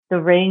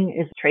the ring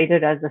is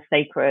treated as a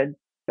sacred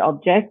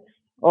object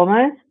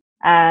almost.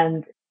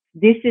 And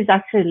this is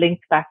actually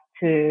linked back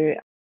to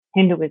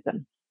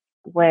Hinduism,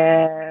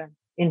 where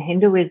in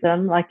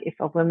Hinduism, like if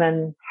a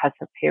woman has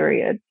a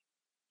period,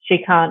 she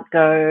can't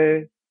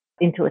go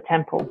into a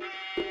temple.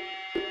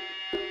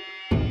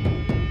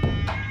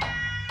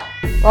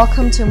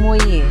 Welcome to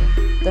Muay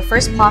Ying, the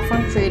first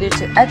platform created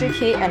to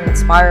educate and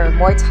inspire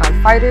Muay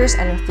Thai fighters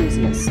and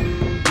enthusiasts.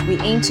 We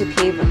aim to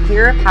pave a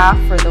clearer path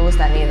for those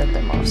that need it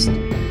the most.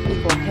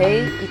 Equal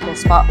pay, equal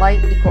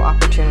spotlight, equal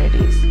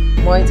opportunities.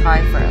 Muay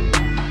Thai forever.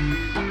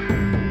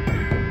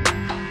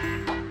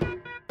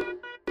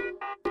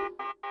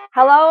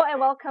 Hello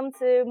and welcome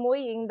to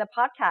Muay Ying, the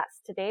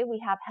podcast. Today we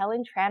have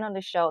Helen Tran on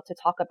the show to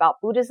talk about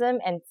Buddhism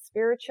and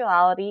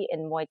spirituality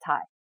in Muay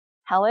Thai.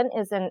 Helen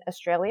is an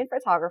Australian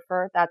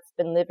photographer that's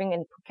been living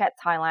in Phuket,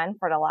 Thailand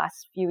for the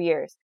last few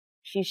years.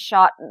 She's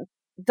shot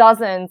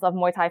dozens of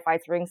Muay Thai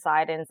fights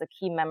ringside and is a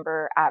key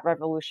member at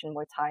Revolution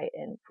Muay Thai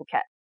in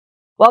Phuket.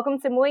 Welcome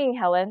to Muay Ying,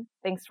 Helen.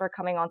 Thanks for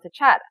coming on to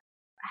chat.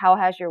 How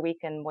has your week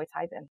in Muay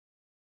Thai been?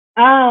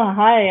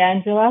 Hi,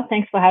 Angela.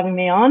 Thanks for having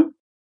me on.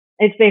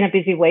 It's been a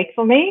busy week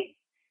for me,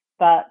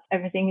 but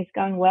everything is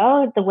going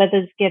well. The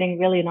weather's getting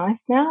really nice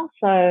now.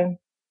 So,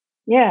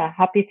 yeah,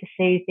 happy to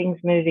see things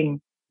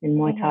moving in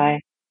Muay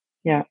Thai.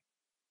 Yeah.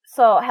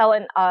 So,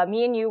 Helen,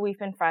 me and you, we've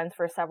been friends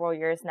for several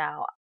years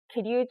now.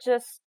 Could you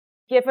just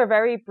give a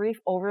very brief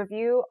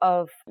overview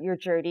of your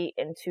journey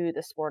into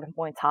the sport of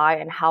Muay Thai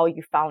and how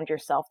you found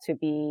yourself to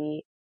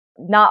be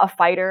not a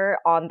fighter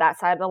on that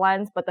side of the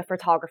lens, but the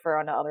photographer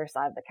on the other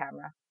side of the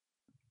camera?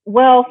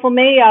 Well, for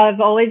me, I've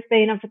always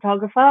been a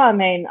photographer. I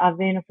mean, I've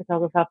been a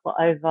photographer for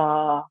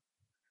over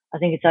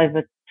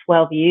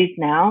 12 years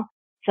now.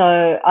 So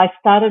I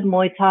started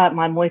my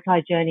Muay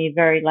Thai journey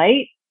very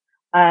late.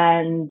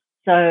 And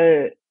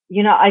so,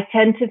 I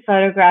tend to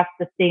photograph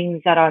the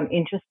things that I'm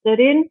interested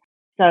in.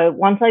 So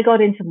once I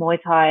got into Muay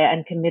Thai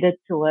and committed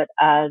to it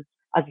as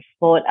a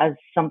sport, as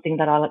something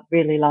that I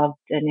really loved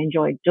and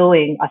enjoyed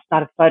doing, I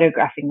started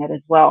photographing it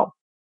as well.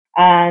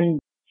 And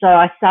so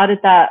I started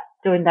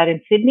doing that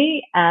in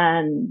Sydney,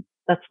 and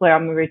that's where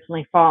I'm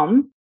originally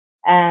from.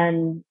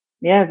 And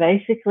yeah,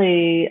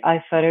 basically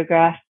I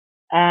photographed,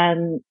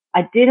 and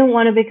I didn't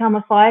want to become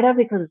a fighter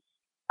because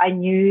I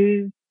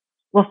knew,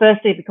 well,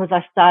 firstly, because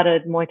I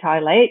started Muay Thai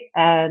late,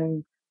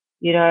 and,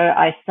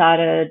 I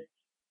started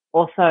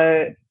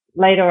also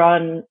later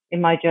on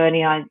in my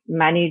journey, I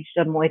managed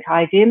a Muay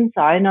Thai gym.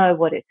 So I know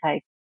what it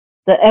takes,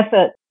 the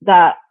effort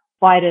that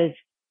fighters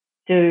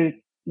do,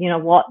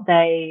 what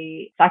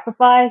they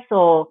sacrifice,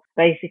 or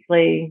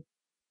basically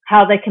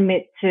how they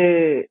commit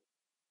to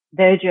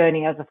their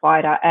journey as a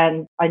fighter.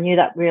 And I knew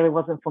that really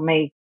wasn't for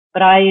me,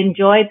 but I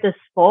enjoyed the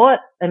sport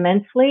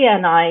immensely,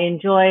 and I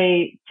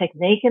enjoy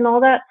technique and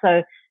all that.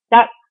 So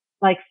that,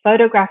 like,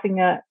 photographing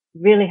it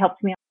really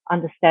helped me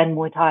understand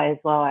Muay Thai as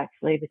well,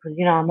 actually, because,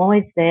 I'm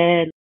always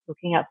there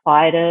looking at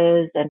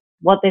fighters and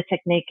what their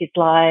technique is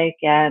like,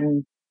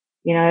 and,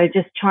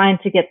 just trying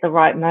to get the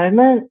right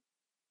moment.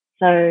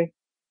 So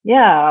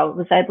yeah, I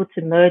was able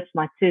to merge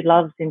my two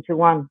loves into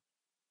one.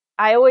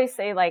 I always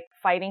say, like,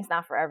 fighting's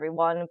not for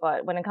everyone,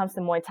 but when it comes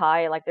to Muay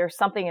Thai, like, there's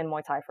something in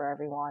Muay Thai for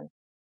everyone.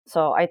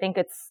 So I think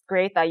it's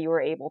great that you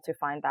were able to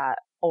find that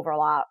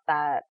overlap,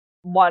 that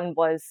one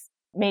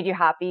made you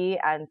happy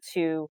and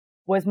two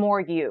was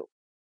more you.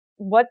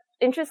 What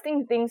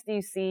interesting things do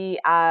you see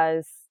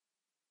as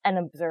an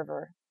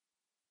observer?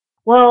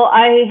 Well,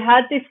 I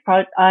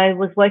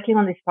was working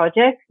on this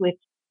project, which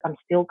I'm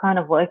still kind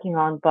of working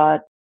on,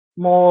 but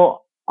more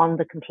on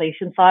the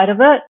completion side of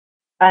it.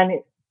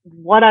 And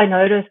what I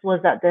noticed was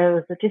that there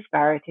was a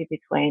disparity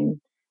between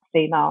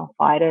female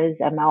fighters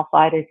and male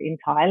fighters in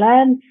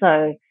Thailand.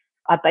 So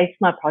I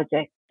based my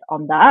project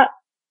on that.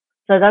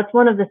 So that's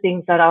one of the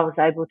things that I was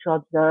able to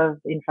observe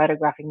in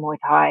photographing Muay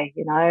Thai.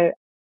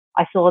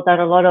 I saw that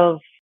a lot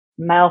of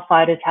male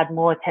fighters had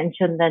more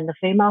attention than the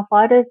female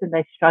fighters, and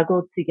they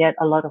struggled to get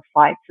a lot of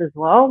fights as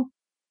well.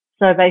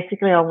 So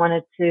basically I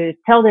wanted to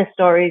tell their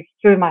stories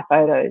through my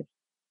photos.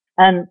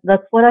 And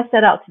that's what I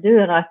set out to do.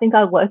 And I think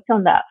I worked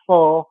on that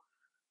for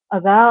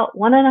about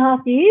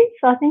 1.5 years,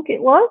 I think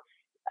it was.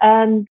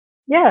 And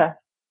yeah,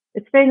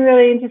 it's been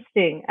really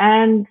interesting.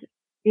 And,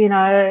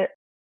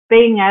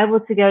 being able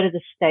to go to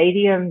the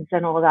stadiums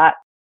and all that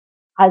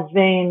has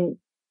been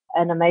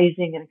an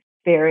amazing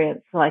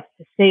experience, like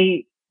to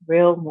see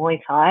real Muay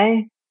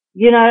Thai,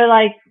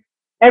 like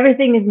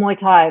everything is Muay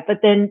Thai,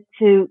 but then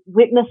to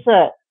witness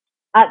it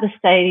at the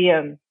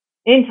stadium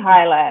in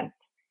Thailand,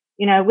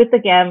 with the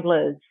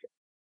gamblers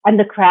and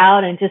the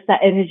crowd and just that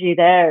energy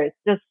there, it's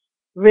just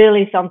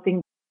really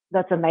something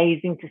that's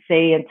amazing to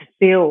see and to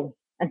feel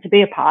and to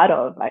be a part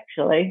of,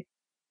 actually.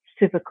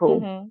 Super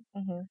cool. Mm-hmm,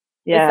 mm-hmm.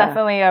 Yeah. It's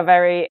definitely a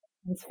very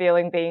intense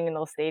feeling being in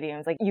those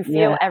stadiums. Like, you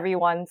feel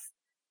everyone's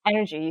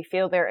energy, you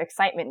feel their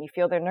excitement, you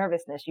feel their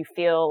nervousness, you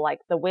feel like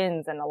the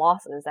wins and the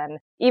losses. And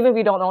even if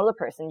you don't know the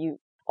person,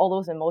 all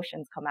those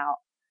emotions come out.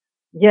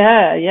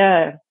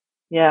 Yeah.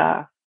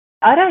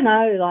 I don't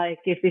know, like,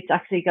 if it's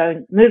actually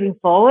moving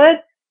forward.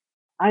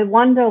 I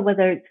wonder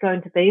whether it's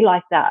going to be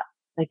like that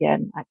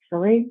again,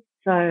 actually.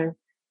 So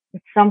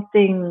it's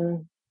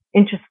something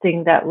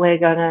interesting that we're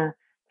going to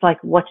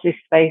like watch this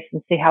space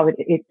and see how it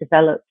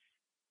develops.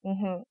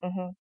 Mm-hmm,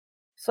 mm-hmm.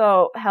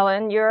 So,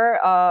 Helen, you're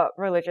a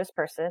religious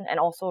person and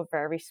also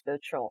very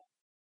spiritual.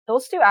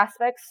 Those two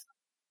aspects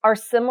are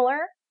similar,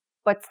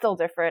 but still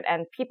different,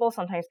 and people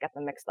sometimes get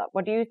them mixed up.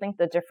 What do you think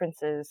the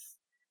differences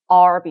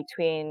are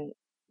between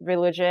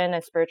religion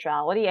and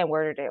spirituality, and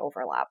where do they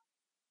overlap?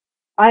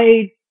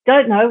 I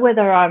don't know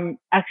whether I'm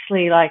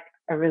actually like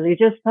a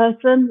religious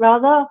person,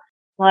 rather.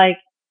 Like,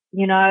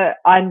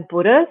 I'm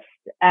Buddhist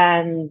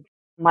and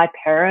my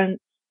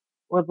parents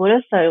were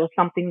Buddhist, so it was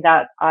something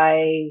that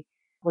I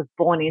was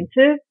born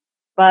into.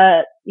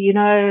 But,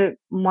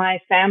 my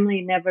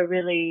family never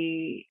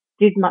really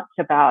did much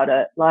about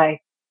it.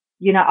 Like,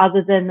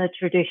 other than the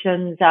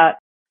traditions that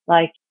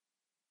like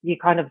you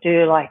kind of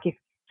do, like if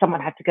someone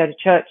had to go to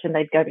church and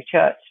they'd go to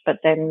church, but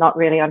then not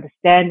really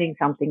understanding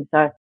something.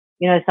 So,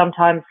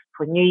 sometimes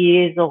for New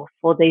Year's or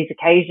for these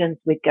occasions,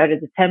 we'd go to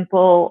the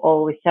temple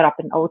or we set up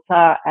an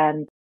altar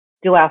and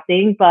do our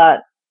thing.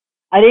 But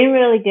I didn't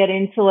really get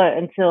into it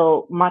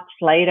until much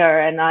later.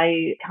 And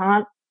I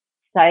can't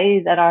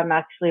say that I'm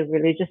actually a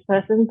religious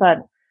person, but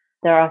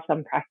there are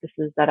some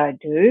practices that I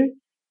do.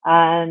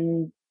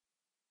 And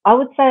I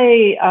would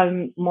say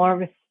I'm more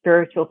of a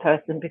spiritual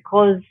person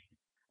because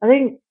I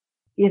think,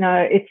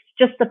 it's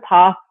just the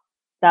path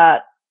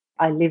that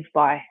I live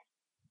by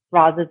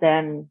rather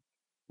than,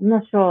 I'm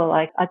not sure,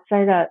 like I'd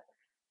say that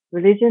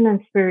religion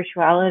and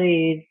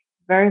spirituality is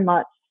very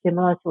much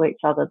similar to each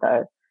other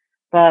though.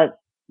 But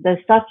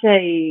there's such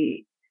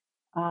I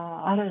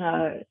don't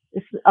know,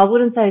 I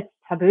wouldn't say it's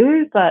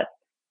taboo, but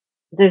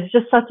there's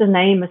just such a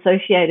name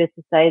associated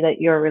to say that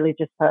you're a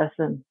religious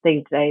person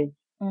these days.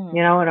 Mm-hmm.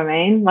 You know what I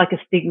mean? Like a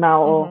stigma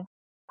or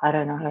Mm-hmm. I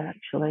don't know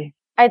actually.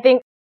 I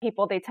think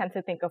people, they tend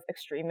to think of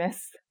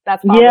extremists.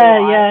 That's probably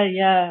why.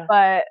 Yeah.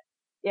 But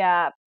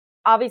yeah,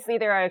 obviously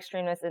there are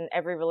extremists in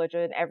every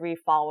religion, every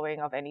following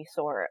of any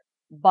sort.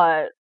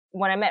 But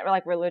when I meant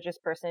like religious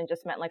person, it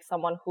just meant like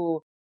someone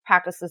who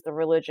practices the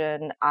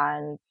religion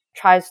and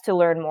tries to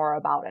learn more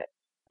about it.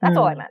 That's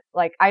all I meant.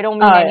 Like, I don't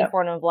mean any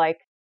form of like,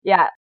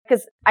 yeah,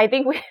 because I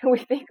think we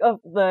think of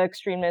the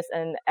extremists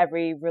in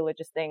every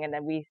religious thing, and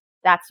then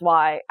that's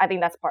why, I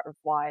think that's part of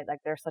why like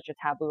there's such a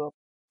taboo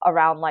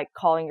around like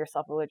calling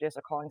yourself religious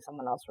or calling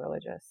someone else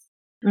religious.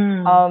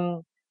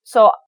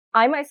 So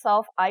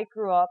I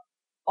grew up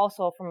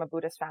also from a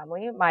Buddhist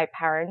family. My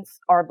parents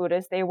are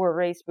Buddhist. They were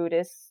raised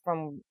Buddhist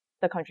from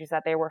the countries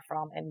that they were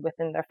from and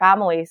within their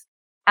families.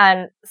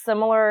 And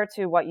similar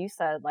to what you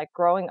said, like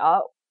growing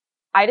up,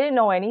 I didn't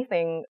know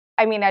anything.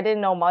 I mean, I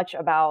didn't know much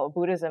about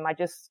Buddhism. I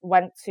just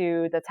went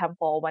to the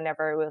temple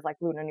whenever it was like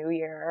Lunar New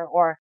Year,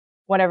 or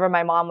whenever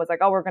my mom was like,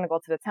 oh, we're going to go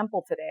to the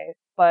temple today.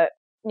 But,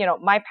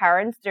 my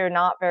parents, they're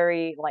not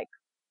very like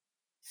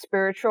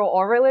spiritual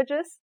or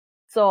religious.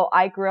 So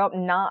I grew up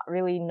not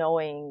really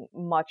knowing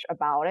much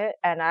about it.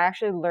 And I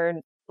actually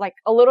learned like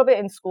a little bit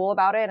in school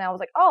about it. And I was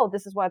like, oh,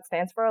 this is what it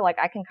stands for. Like,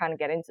 I can kind of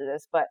get into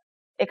this, but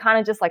it kind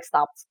of just like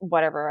stopped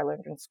whatever I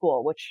learned in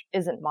school, which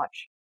isn't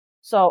much.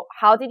 So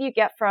how did you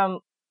get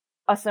from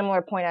a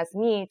similar point as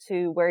me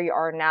to where you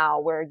are now,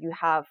 where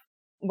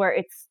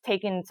it's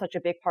taken such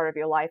a big part of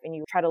your life and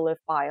you try to live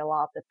by a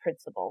lot of the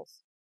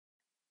principles?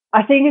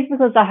 I think it's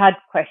because I had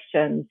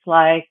questions.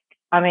 Like,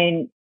 I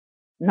mean,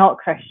 not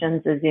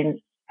questions as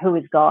in who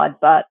is God,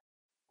 but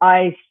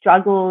I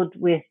struggled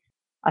with,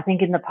 I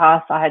think in the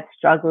past I had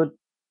struggled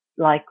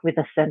like with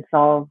a sense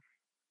of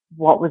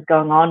what was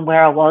going on,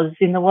 where I was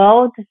in the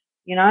world,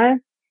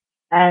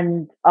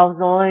 and I was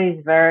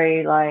always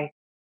very like,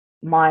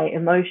 my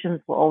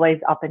emotions were always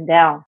up and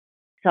down.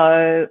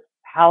 So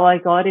how I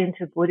got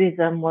into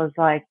Buddhism was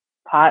like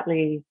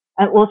partly,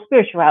 or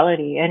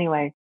spirituality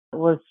anyway,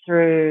 was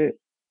through,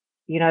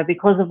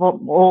 because of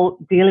all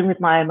dealing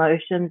with my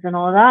emotions and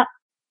all that,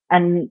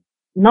 and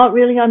not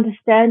really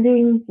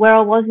understanding where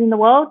I was in the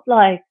world,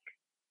 like,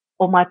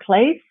 or my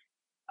place.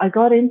 I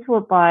got into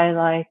it by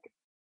like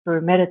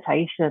through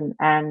meditation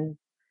and,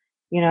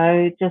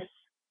 just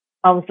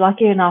I was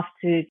lucky enough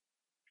to,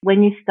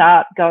 when you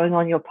start going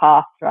on your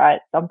path, right?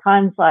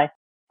 Sometimes like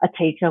a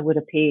teacher would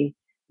appear,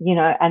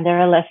 and there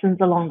are lessons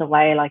along the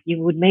way. Like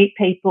you would meet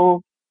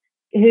people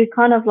who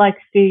kind of like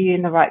steer you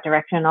in the right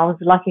direction. I was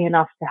lucky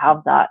enough to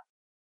have that.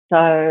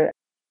 So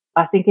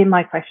I think in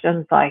my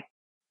questions, like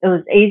it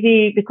was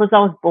easy because I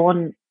was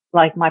born,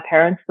 like my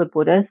parents were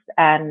Buddhist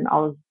and I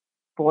was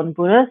born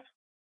Buddhist.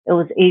 It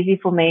was easy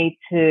for me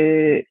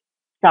to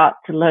start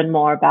to learn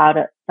more about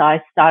it. So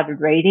I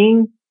started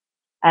reading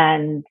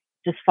and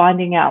just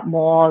finding out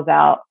more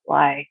about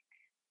like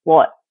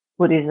what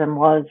Buddhism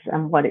was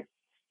and what it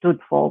stood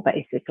for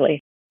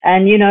basically.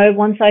 And,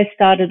 once I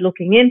started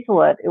looking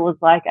into it, it was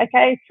like,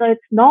 okay, so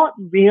it's not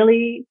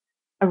really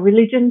a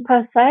religion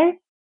per se,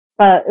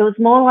 but it was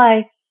more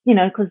like,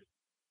 because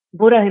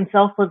Buddha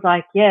himself was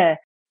like, yeah,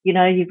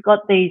 you've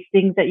got these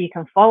things that you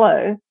can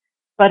follow,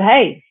 but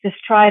hey, just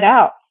try it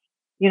out.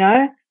 You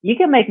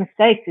can make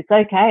mistakes. It's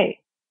okay.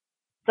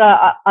 So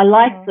I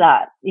liked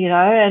that, you know,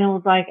 and it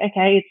was like,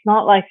 okay, it's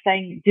not like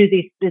saying do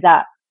this, do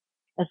that.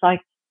 It's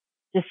like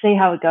just see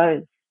how it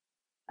goes.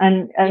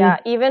 And yeah,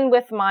 even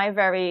with my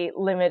very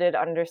limited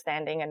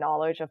understanding and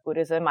knowledge of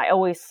Buddhism, I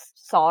always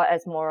saw it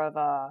as more of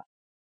a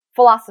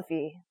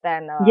philosophy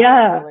than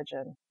a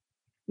religion.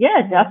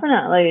 Yeah,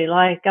 definitely.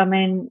 Like, I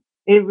mean,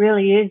 it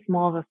really is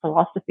more of a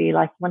philosophy.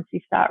 Like once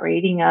you start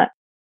reading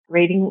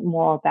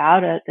more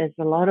about it, there's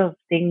a lot of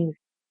things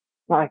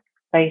like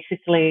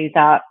basically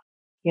that,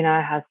 you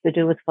know, has to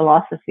do with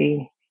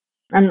philosophy.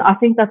 And I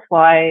think that's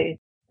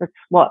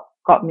what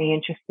got me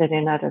interested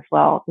in it as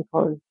well,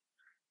 because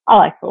I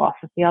like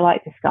philosophy. I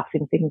like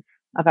discussing things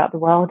about the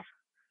world.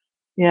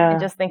 Yeah. And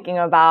just thinking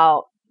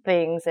about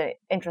things,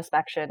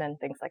 introspection and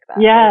things like that.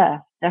 Yeah, right?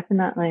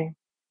 Definitely.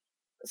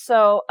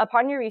 So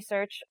upon your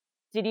research,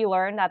 did you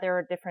learn that there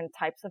are different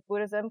types of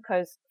Buddhism?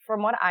 Because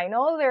from what I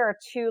know, there are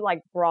two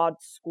like broad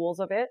schools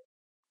of it.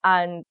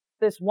 And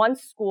there's one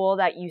school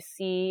that you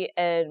see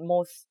in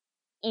most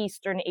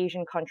Eastern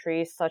Asian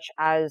countries, such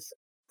as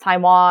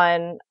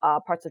Taiwan,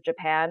 parts of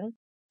Japan.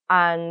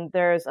 And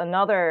there's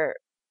another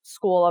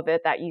school of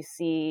it that you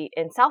see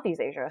in Southeast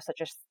Asia,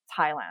 such as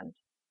Thailand.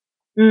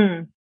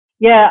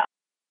 Yeah,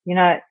 you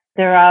know,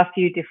 there are a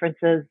few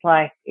differences.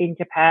 Like in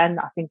Japan,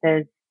 I think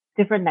there's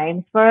different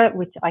names for it,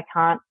 which I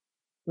can't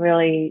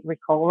really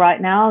recall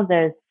right now.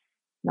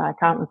 I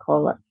can't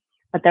recall it,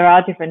 but there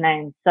are different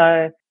names.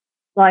 So,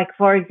 like,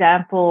 for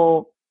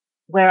example,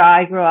 where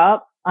I grew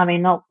up, I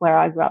mean, not where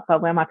I grew up,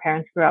 but where my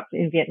parents grew up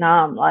in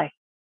Vietnam, like,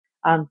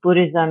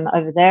 Buddhism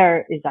over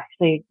there is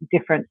actually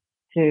different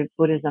to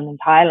Buddhism in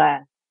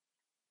Thailand.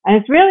 And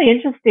it's really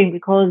interesting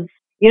because,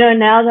 you know,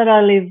 now that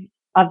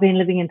I've been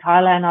living in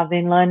Thailand, I've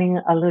been learning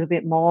a little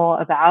bit more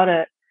about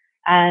it.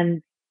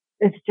 And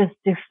it's just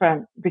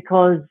different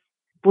because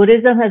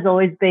Buddhism has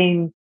always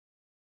been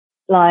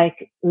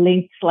like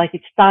linked, like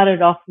it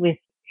started off with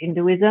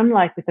Hinduism,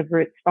 like with the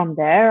roots from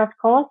there, of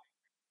course.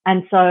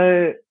 And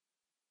so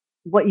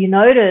what you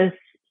notice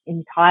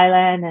in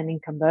Thailand and in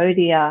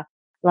Cambodia,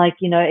 like,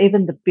 you know,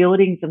 even the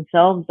buildings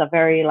themselves are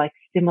very like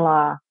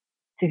similar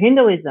to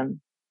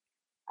Hinduism.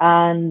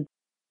 And,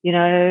 you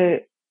know,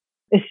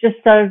 it's just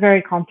so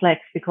very complex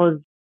because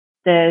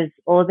there's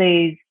all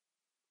these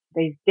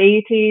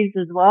deities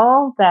as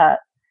well that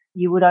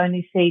you would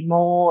only see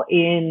more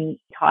in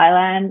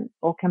Thailand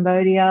or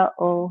Cambodia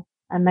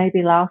and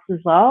maybe Laos as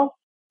well.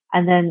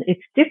 And then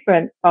it's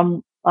different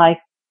from like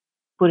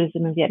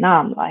Buddhism in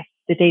Vietnam, like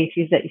the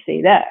deities that you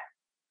see there.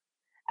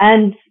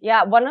 And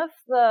yeah, one of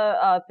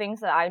the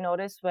things that I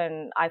noticed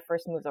when I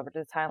first moved over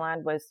to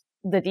Thailand was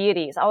the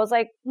deities. I was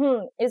like,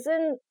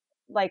 isn't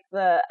like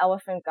the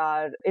elephant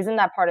god, isn't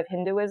that part of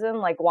Hinduism?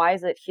 Like, why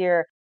is it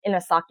here in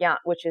a Sakyant,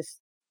 which is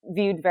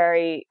viewed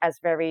very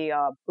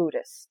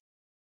Buddhist?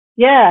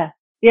 Yeah,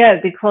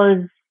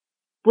 because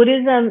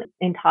Buddhism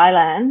in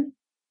Thailand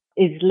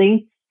is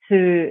linked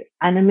to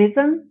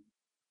animism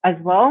as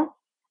well.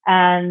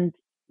 And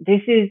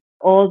this is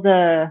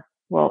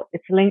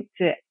it's linked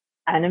to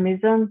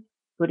animism,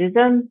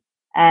 Buddhism,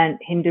 and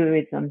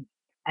Hinduism.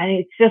 And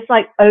it's just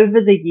like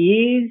over the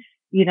years,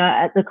 you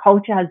know, the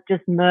culture has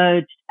just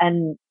merged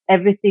and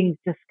everything's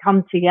just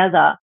come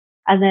together.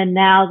 And then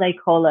now they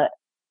call it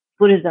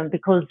Buddhism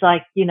because,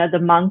 like, you know, the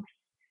monks,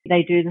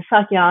 they do the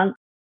Sakyant.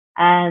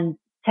 And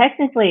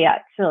technically,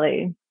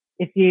 actually,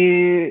 if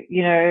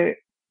you know,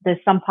 there's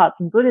some parts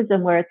in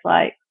Buddhism where it's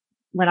like,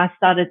 when I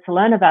started to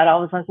learn about it, I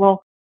was like,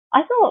 well,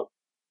 I thought,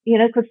 you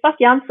know, because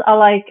Sakyants are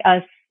like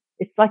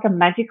it's like a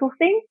magical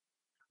thing.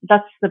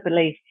 That's the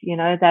belief, you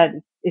know, that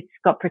it's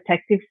got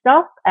protective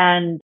stuff.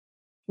 And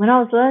when I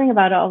was learning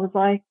about it, I was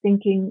like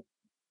thinking,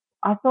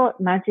 I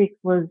thought magic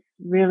was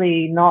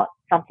really not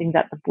something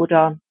that the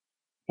Buddha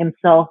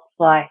himself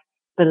like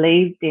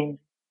believed in.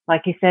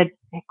 Like he said,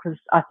 because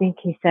I think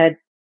he said,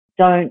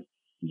 don't,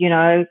 you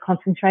know,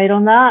 concentrate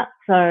on that.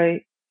 So,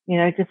 you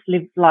know, just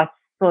live life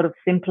sort of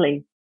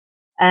simply.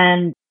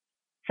 And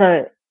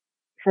so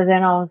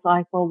then I was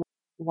like, well,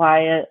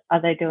 why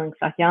are they doing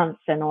sakyants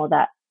and all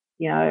that,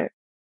 you know?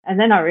 And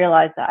then I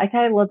realized that,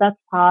 okay, well, that's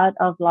part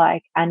of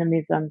like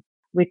animism,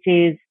 which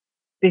is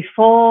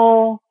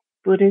before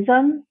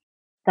Buddhism.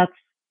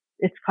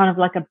 It's kind of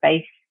like a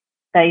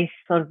base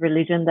sort of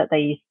religion that they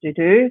used to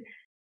do,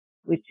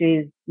 which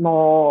is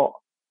more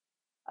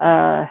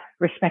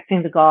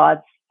respecting the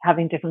gods,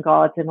 having different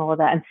gods and all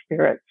that, and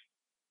spirits,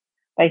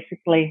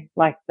 basically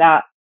like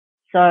that.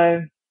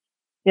 So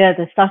yeah,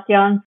 the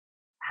Sakyans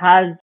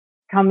has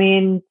come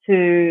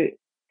into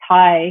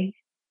Thai,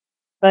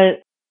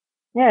 but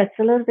yeah, it's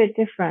a little bit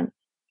different.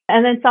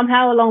 And then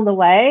somehow along the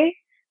way,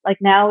 like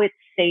now it's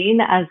seen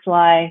as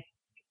like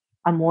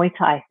a Muay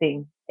Thai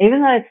thing,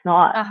 even though it's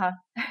not.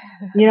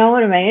 You know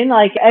what I mean?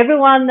 Like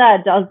everyone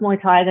that does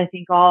Muay Thai, they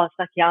think, oh,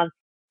 Sakyans.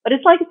 But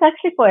it's like, it's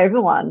actually for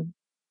everyone.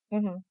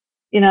 Mm-hmm.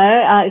 You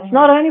know, it's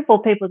not only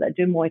for people that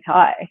do Muay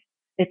Thai.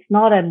 It's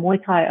not a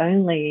Muay Thai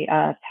only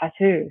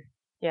tattoo.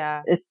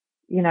 Yeah. It's,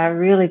 you know,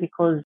 really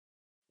because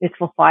it's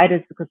for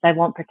fighters because they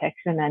want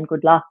protection and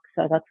good luck.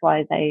 So that's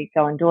why they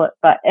go and do it.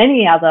 But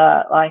any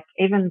other, like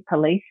even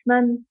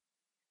policemen,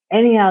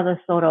 any other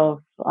sort of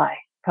like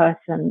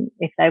person,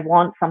 if they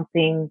want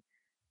something,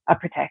 a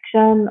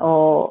protection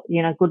or,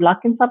 good luck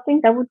in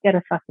something, they would get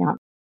a sakyant.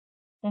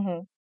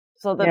 Mm-hmm.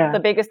 So Yeah. the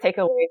biggest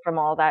takeaway from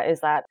all that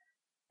is that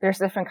there's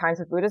different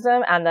kinds of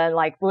Buddhism, and then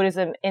like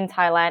Buddhism in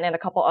Thailand and a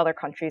couple other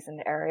countries in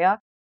the area,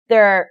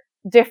 they're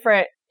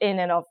different in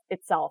and of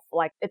itself.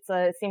 Like it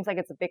seems like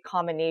it's a big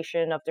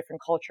combination of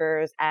different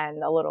cultures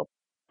and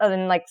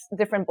and like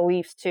different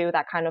beliefs too,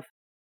 that kind of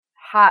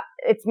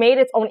it's made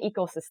its own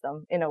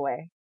ecosystem in a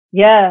way.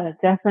 Yeah,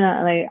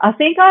 definitely. I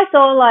think I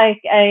saw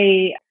like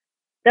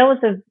there was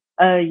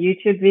a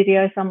YouTube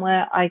video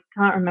somewhere. I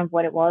can't remember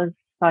what it was,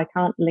 so I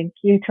can't link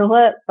you to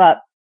it, but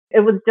it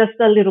was just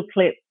a little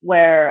clip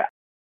where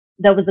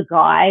there was a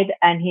guide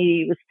and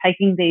he was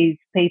taking these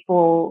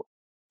people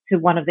to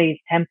one of these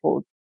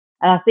temples.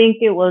 And I think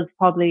it was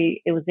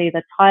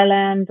either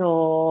Thailand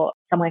or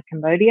somewhere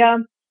Cambodia.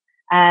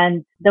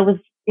 And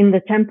in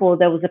the temple,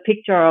 there was a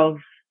picture of,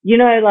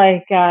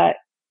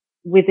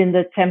 within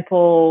the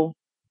temple,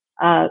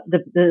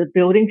 the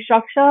building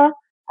structure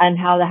and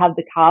how they have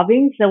the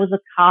carvings. There was a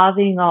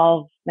carving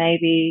of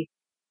maybe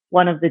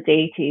one of the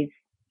deities.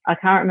 I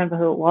can't remember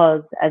who it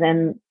was. And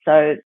then,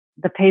 so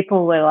the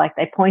people were like,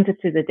 they pointed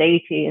to the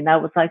deity and they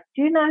was like,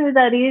 do you know who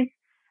that is?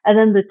 And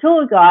then the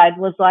tour guide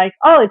was like,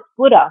 oh, it's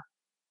Buddha.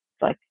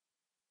 It's like,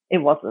 it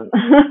wasn't.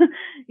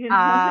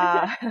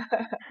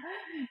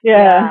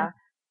 Yeah.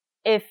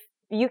 If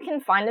you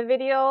can find the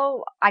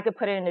video, I could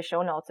put it in the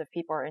show notes if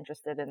people are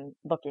interested in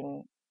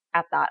looking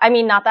at that. I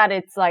mean, not that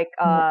it's like,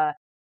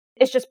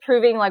 it's just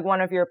proving like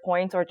one of your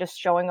points or just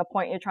showing a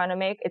point you're trying to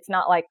make. It's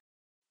not like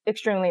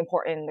extremely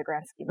important in the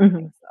grand scheme of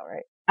things, though,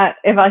 right?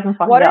 If I can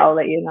find it, I'll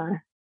let you know.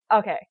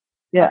 Okay.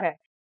 Yeah. Okay.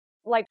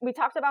 Like we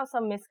talked about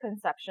some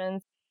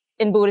misconceptions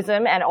in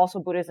Buddhism and also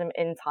Buddhism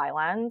in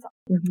Thailand.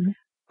 Mm-hmm.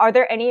 Are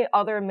there any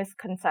other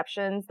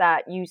misconceptions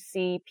that you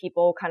see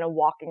people kind of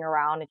walking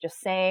around and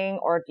just saying,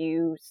 or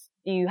do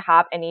you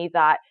have any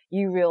that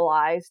you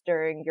realized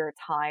during your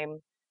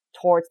time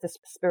towards the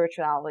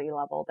spirituality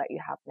level that you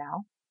have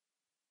now?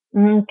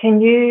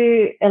 Can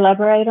you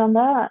elaborate on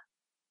that?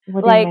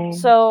 What do you mean?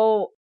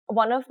 So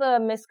one of the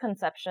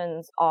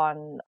misconceptions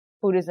on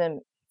Buddhism,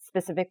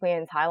 specifically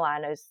in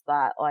Thailand, is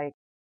that like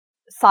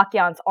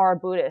Sakyans are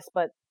Buddhist,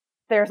 but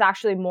there's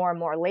actually more and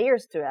more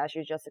layers to it, as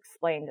you just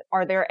explained.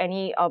 Are there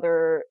any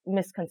other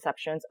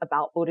misconceptions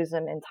about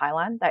Buddhism in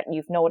Thailand that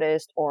you've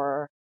noticed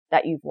or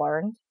that you've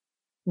learned?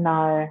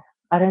 No,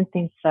 I don't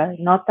think so.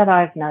 Not that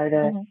I've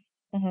noticed.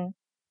 Mm-hmm. Mm-hmm.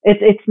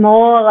 It's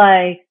more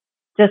like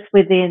just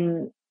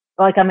within,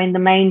 like, I mean, the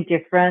main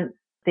different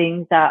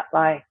things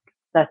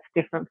that's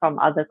different from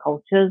other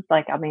cultures,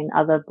 like, I mean,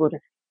 other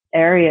Buddhist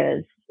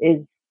areas,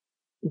 is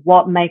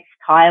what makes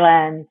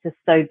Thailand just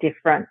so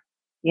different,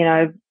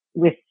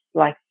 with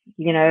like,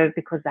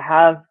 because they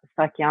have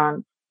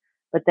Sakyans,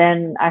 but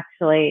then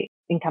actually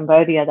in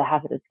Cambodia they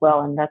have it as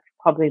well. And that's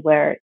probably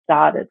where it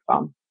started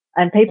from.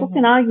 And people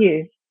can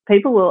argue.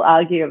 People will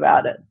argue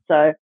about it.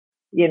 So,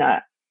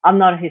 I'm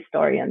not a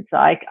historian, so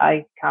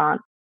I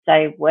can't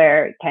say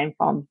where it came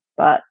from,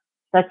 but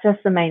that's just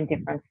the main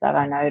difference that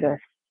I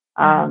noticed.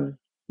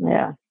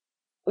 Yeah.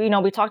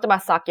 We talked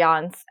about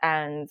Sakyans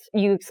and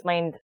you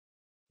explained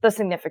the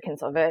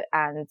significance of it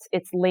and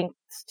its linked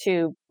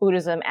to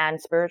Buddhism and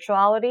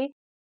spirituality.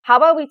 How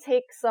about we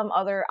take some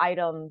other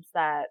items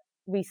that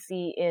we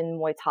see in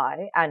Muay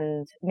Thai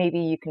and maybe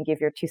you can give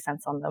your 2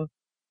 cents on them?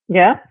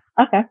 Yeah.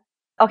 Okay.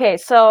 Okay,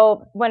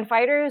 so when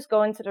fighters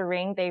go into the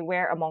ring, they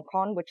wear a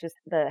mongkon, which is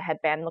the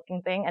headband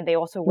looking thing, and they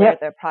also wear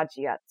the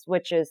prajiats,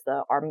 which is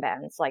the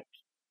armbands. Like,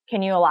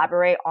 can you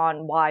elaborate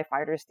on why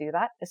fighters do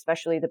that,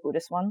 especially the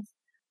Buddhist ones?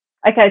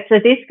 Okay, so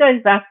this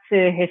goes back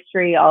to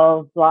history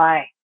of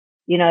like,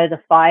 the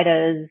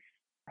fighters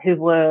who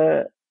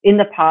were in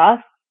the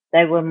past,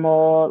 they were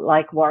more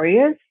like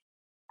warriors,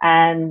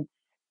 and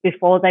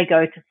before they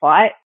go to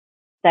fight,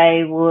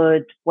 they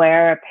would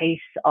wear a piece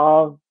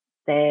of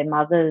their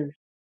mother's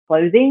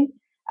clothing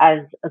as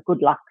a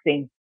good luck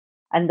thing.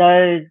 And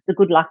the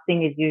good luck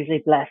thing is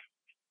usually blessed.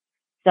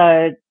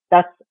 So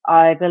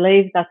I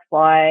believe that's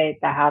why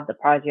they have the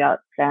prajiats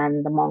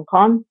and the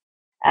mongkon.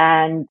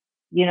 And,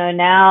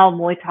 now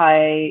Muay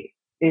Thai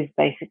is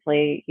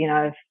basically,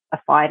 a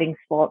fighting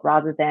sport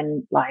rather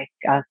than like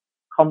a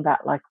combat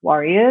like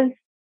warriors.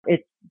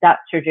 That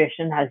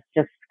tradition has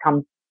just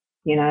come,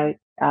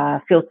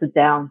 filtered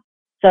down.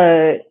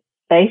 So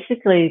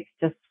basically it's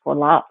just for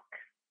luck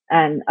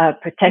and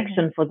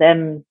protection for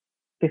them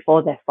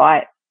before their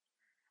fight.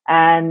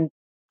 And,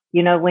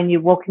 when you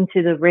walk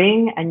into the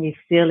ring and you're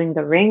sealing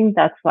the ring,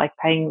 that's like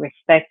paying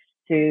respect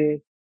to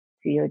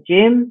your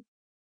gym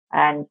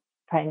and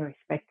paying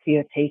respect to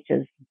your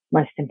teachers,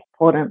 most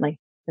importantly.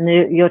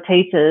 And your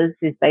teachers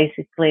is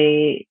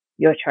basically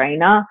your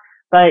trainer.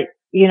 But,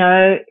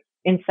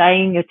 in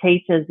saying your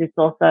teachers, it's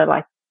also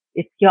like,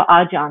 it's your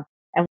Ajahn.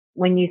 And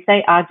when you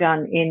say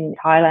Ajahn in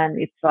Thailand,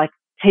 it's like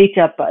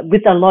teacher, but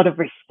with a lot of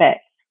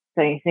respect.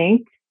 Don't you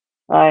think?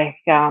 Like,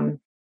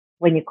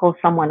 when you call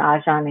someone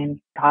Ajahn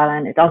in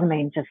Thailand, it doesn't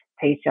mean just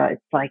teacher.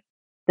 It's like,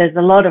 there's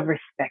a lot of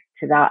respect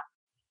to that.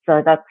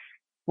 So that's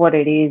what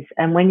it is.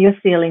 And when you're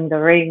sealing the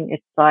ring,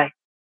 it's like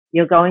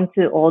you're going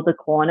to all the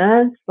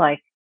corners,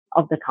 like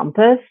of the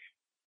compass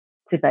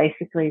to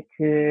basically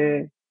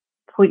to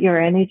put your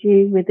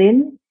energy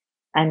within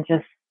and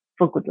just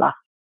for good luck.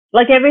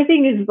 Like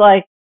everything is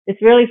like,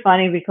 it's really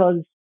funny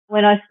because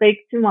when I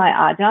speak to my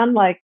Ajahn,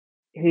 like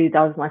who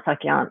does my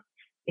Sakyant,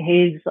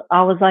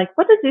 I was like,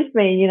 what does this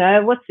mean? You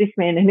know, what's this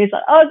mean? And he's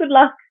like, oh, good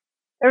luck.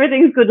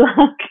 Everything's good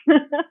luck.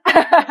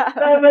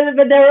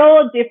 but they're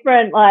all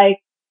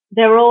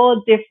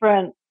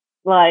different,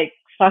 like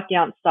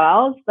Sakyant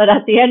styles. But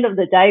at the end of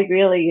the day,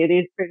 really, it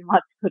is pretty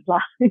much good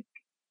luck.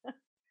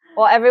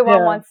 Well, everyone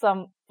Yeah. wants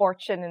some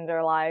fortune in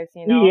their lives,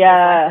 you know, 'cause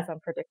Yeah. life is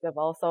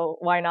unpredictable. So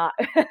why not?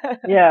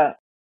 Yeah.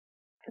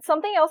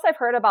 Something else I've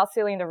heard about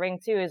sealing the ring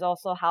too is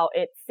also how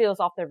it seals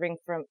off the ring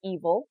from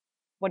evil.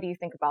 What do you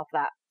think about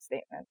that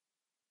statement?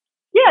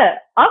 Yeah,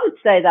 I would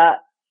say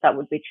that that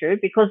would be true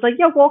because like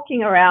you're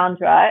walking around,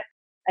 right?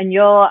 And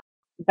you're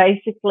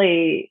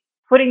basically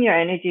putting your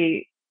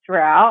energy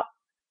throughout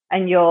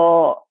and you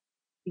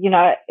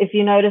know, if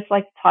you notice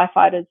like TIE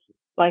fighters,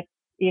 like,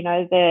 you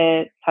know,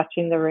 they're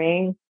touching the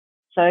ring.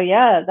 So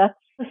yeah, that's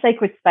the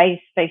sacred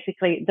space,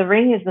 basically. The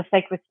ring is the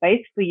sacred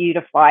space for you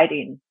to fight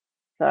in.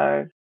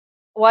 So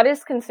What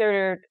is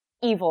considered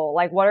evil?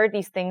 Like, what are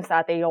these things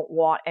that they don't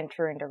want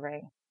entering the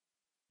ring?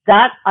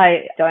 that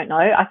I don't know.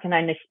 I can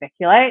only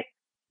speculate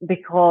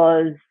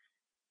because,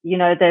 you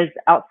know, there's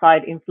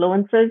outside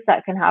influences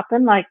that can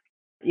happen. Like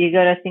you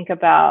got to think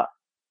about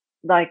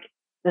like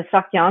the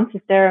Sakyans,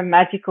 if they're a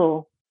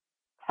magical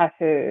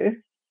tattoo,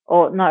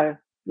 or no,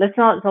 let's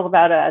not talk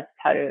about it as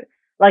tattoo.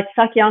 Like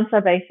Sakyans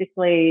are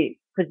basically,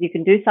 because you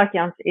can do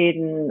Sakyans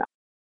in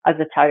as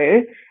a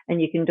tattoo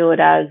and you can do it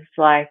as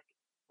like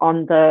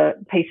on the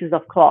pieces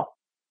of cloth.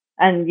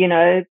 And, you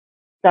know,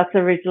 that's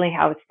originally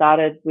how it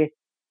started with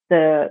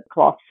the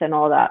cloths and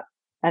all that.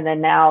 And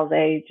then now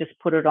they just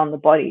put it on the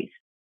bodies.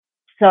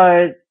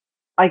 So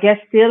I guess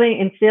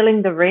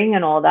sealing the ring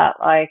and all that,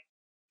 like,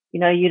 you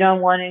know, you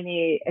don't want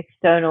any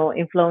external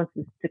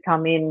influences to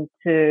come in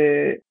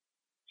to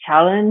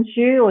challenge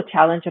you or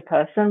challenge a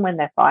person when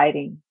they're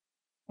fighting.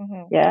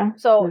 Mm-hmm. Yeah.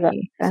 So, Does that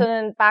make sense? so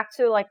then back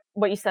to like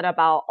what you said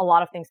about a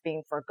lot of things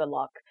being for good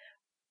luck.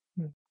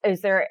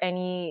 Is there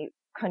any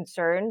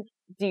concern,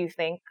 do you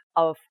think,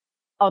 of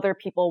other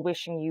people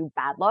wishing you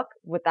bad luck?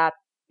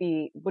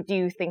 Do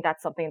you think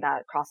that's something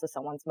that crosses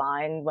someone's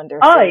mind when they're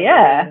Oh, seeing the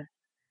yeah. ring?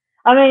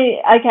 I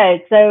mean,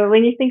 okay. So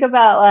when you think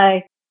about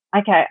like,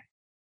 okay,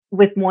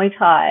 with Muay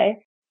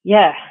Thai,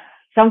 yeah,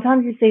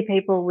 sometimes you see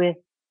people with,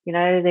 you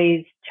know,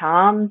 these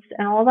charms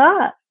and all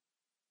that.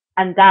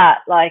 And that,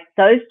 like,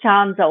 those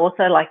charms are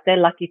also like, they're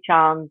lucky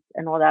charms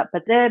and all that,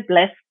 but they're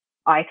blessed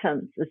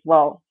items as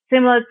well,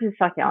 similar to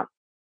Sakyant.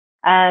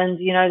 And,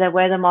 you know, they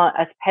wear them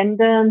as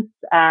pendants.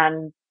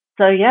 And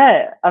so,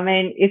 yeah, I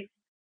mean, if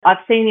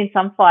I've seen in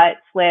some fights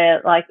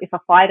where, like, if a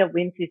fighter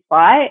wins his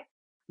fight,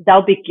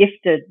 they'll be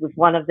gifted with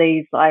one of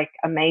these, like,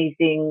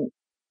 amazing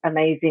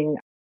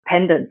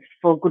pendants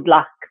for good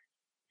luck.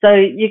 So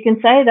you can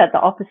say that the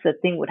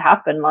opposite thing would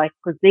happen, like,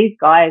 because these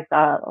guys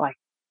are like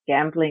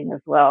gambling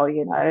as well,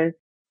 you know.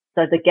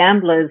 So the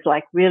gamblers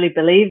like really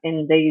believe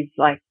in these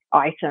like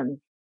items.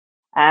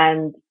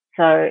 And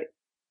so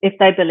if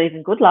they believe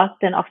in good luck,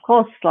 then of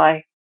course,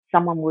 like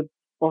someone would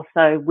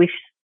also wish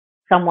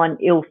someone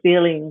ill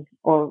feeling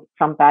or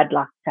some bad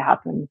luck to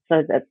happen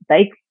so that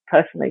they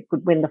personally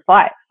could win the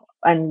fight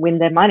and win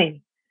their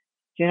money.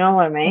 Do you know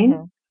what I mean?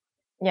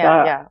 Mm-hmm. Yeah,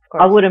 So yeah, of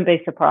course. I wouldn't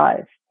be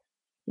surprised.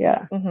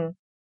 Yeah. Mm-hmm.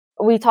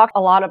 We talked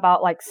a lot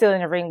about like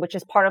sealing a ring, which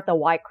is part of the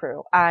White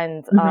Crew.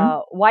 And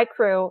White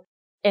Crew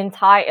in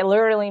Thai, it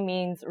literally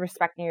means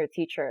respecting your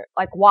teacher.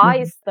 Like, why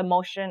is the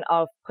motion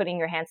of putting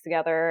your hands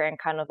together and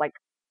kind of like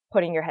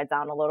putting your head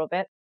down a little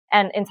bit?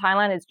 And in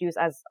Thailand, it's used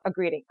as a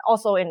greeting.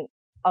 Also in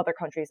other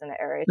countries in the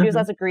area, it's used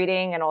as a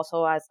greeting and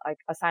also as like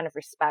a sign of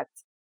respect.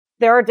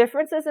 There are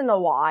differences in the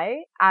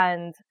why,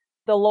 and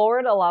the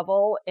lower the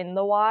level in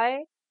the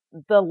why,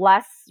 the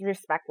less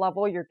respect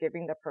level you're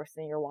giving the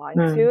person you're wine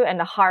to, and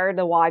the higher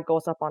the why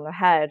goes up on the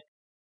head,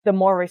 the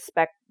more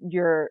respect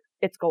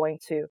it's going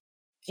to.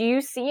 Do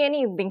you see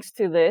any links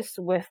to this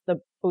with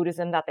the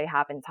Buddhism that they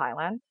have in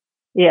Thailand?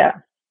 Yeah,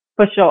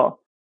 for sure.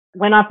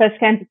 When I first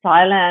came to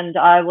Thailand,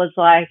 I was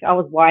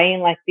weighing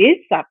like this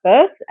at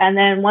first. And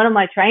then one of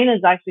my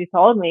trainers actually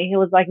told me, he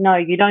was like, no,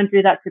 you don't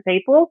do that to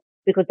people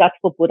because that's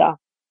for Buddha.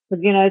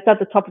 Because, you know, it's at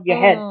the top of your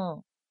head.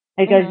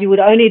 He goes, you would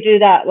only do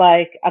that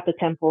like at the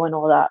temple and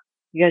all that.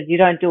 He goes, you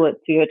don't do it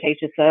to your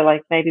teachers. So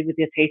like maybe with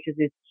your teachers,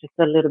 it's just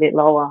a little bit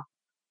lower.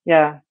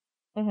 Yeah.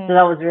 So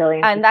that was really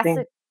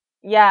interesting.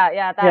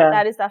 And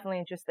that is definitely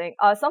interesting.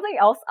 Something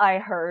else I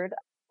heard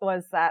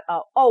was that,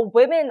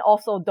 women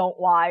also don't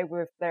lie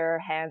with their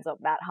hands up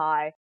that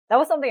high. That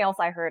was something else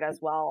I heard as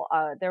well.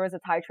 There was a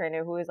Thai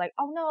trainer who was like,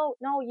 oh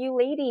no, you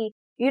lady,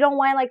 you don't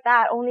whine like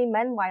that. Only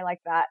men whine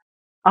like that.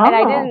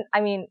 Oh.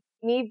 And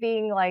me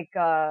being like,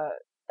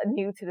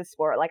 new to the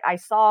sport, like I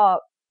saw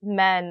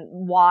men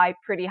whine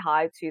pretty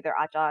high to their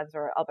ajahns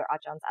or other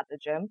ajahns at the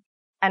gym.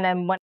 And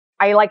then when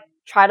I like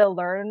try to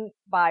learn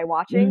by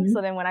watching. Mm-hmm.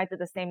 So then when I did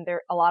the same,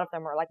 there a lot of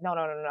them were like, no,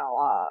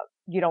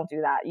 you don't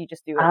do that. You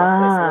just do it like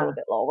this, a little Ah,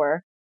 bit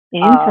lower.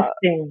 Uh,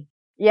 interesting.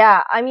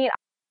 yeah, I mean,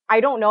 I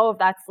don't know if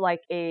that's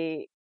like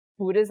a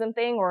Buddhism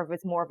thing or if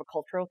it's more of a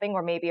cultural thing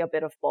or maybe a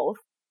bit of both.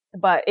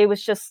 But it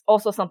was just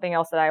also something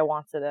else that I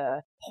wanted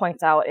to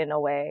point out in a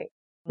way.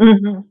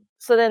 Mm-hmm.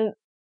 So then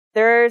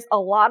there's a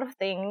lot of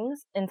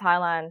things in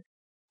Thailand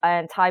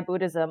and Thai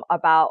Buddhism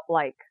about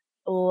like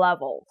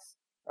levels,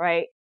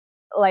 right?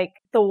 Like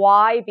the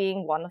why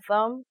being one of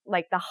them.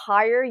 Like the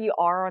higher you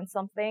are on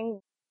something,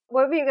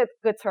 what would be a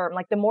good term?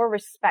 Like the more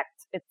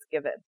respect it's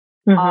given.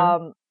 Mm-hmm.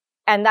 Um,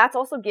 and that's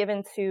also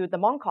given to the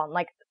Mongkon.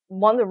 Like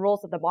one of the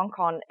rules of the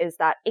Mongkon is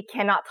that it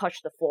cannot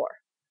touch the floor.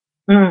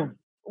 Mm.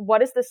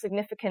 What is the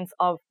significance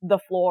of the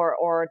floor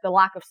or the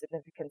lack of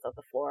significance of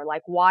the floor?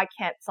 Like why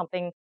can't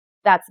something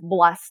that's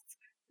blessed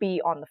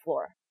be on the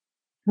floor?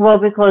 Well,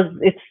 because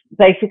it's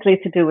basically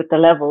to do with the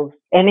levels.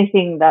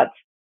 Anything that's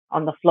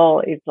on the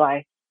floor is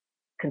like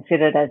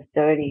considered as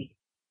dirty,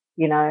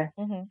 you know.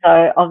 Mm-hmm.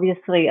 So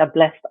obviously a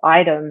blessed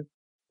item,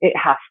 it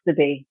has to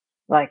be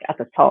like at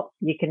the top.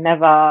 You can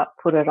never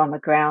put it on the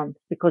ground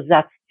because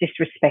that's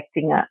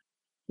disrespecting it,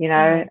 you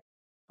know. Mm-hmm.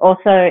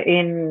 Also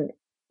in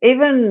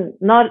even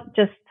not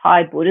just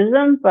Thai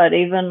Buddhism, but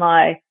even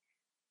like,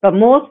 but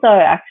more so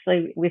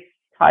actually with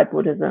Thai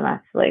Buddhism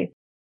actually,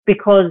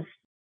 because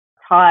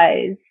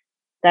Thais,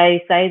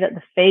 they say that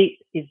the feet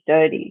is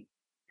dirty.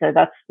 So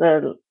that's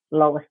the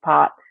lowest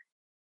part.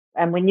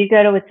 And when you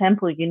go to a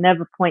temple, you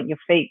never point your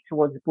feet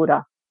towards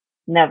Buddha.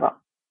 Never.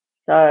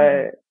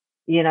 Mm-hmm. So,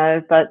 you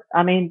know, but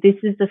I mean, this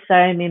is the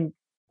same in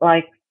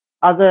like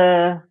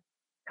other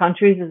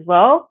countries as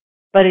well,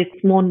 but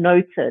it's more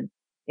noted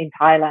in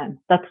Thailand.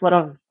 That's what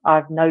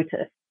I've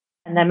noticed.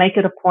 And they make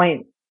it a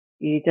point.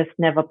 You just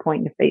never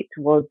point your feet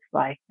towards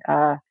like,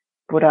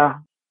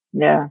 Buddha.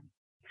 Yeah.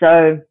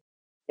 So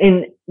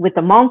in, with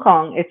the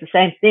Mongkong, it's the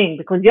same thing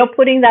because you're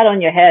putting that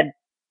on your head,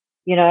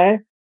 you know,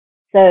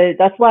 so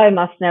that's why I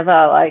must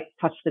never like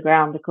touch the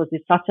ground because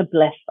it's such a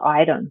blessed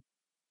item.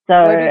 So,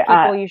 Where do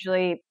people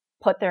usually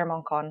put their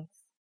Mongkons?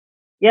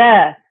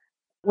 yeah,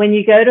 when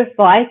you go to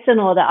fights and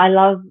all that, I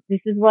love,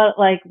 this is what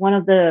like one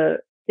of the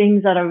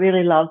things that I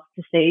really love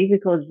to see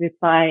because it's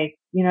like,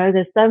 you know,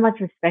 there's so much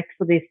respect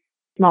for this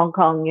Hong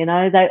Kong, you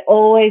know, they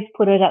always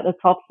put it at the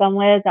top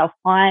somewhere. They'll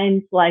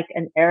find like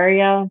an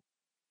area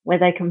where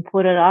they can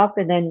put it up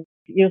and then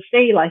you'll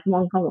see like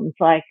Hong Kong's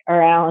like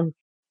around,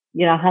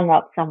 you know, hung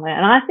up somewhere.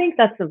 And I think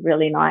that's a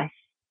really nice,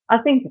 I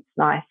think it's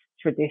nice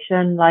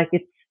tradition. Like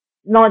it's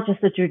not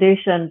just a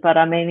tradition, but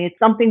I mean, it's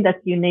something that's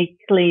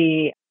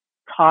uniquely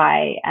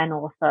Thai and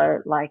also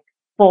like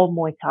for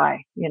Muay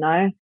Thai, you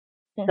know?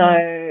 So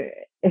Mm-hmm.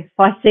 if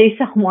I see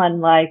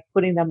someone like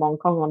putting their Hong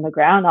Kong on the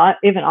ground,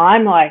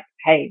 I'm like,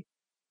 hey,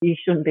 you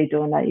shouldn't be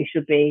doing that. You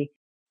should be,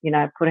 you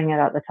know, putting it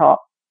at the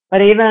top.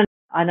 But even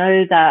I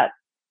know that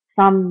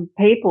some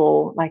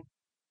people like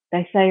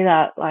they say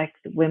that like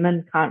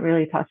women can't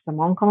really touch the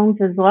Hong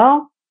Kongs as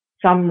well.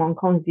 Some Hong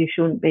Kongs you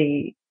shouldn't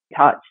be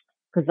touched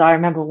because I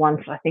remember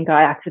once I think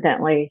I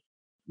accidentally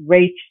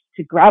reached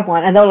to grab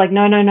one and they were like,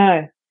 no, no,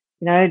 no,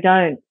 you know,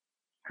 don't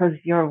because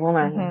you're a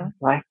woman. And I Mm-hmm.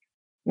 was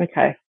like,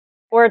 okay.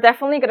 We're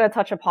definitely going to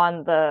touch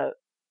upon the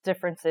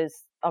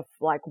differences of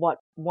like what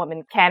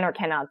women can or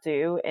cannot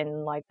do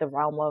in like the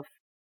realm of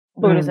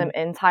Buddhism Mm,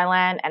 in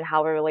Thailand and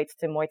how it relates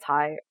to Muay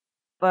Thai.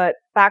 But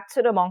back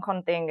to the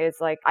Mongkon thing is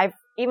like, I've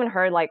even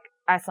heard like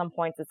at some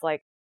points it's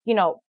like, you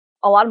know,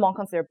 a lot of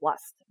Mongkons are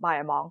blessed by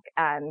a monk.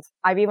 And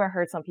I've even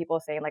heard some people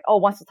saying like, oh,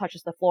 once it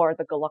touches the floor,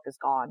 the good luck is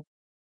gone.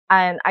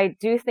 And I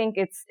do think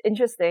it's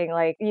interesting,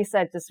 like you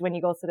said, just when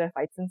you go to the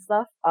fights and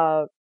stuff,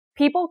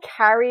 people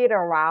carry it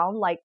around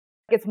like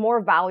it's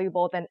more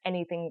valuable than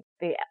anything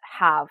they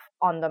have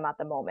on them at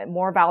the moment.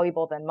 More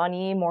valuable than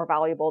money, more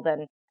valuable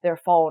than their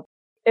phone.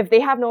 If they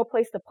have no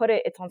place to put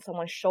it, it's on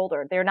someone's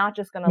shoulder. They're not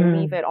just going to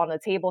leave mm, it on the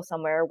table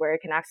somewhere where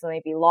it can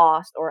accidentally be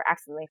lost or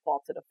accidentally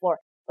fall to the floor.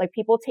 Like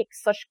people take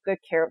such good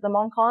care of the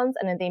Mongkons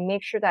and then they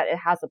make sure that it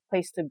has a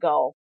place to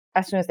go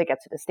as soon as they get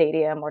to the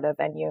stadium or the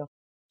venue.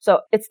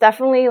 So it's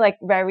definitely like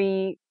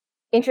very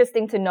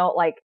interesting to note,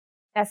 like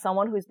as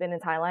someone who's been in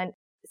Thailand,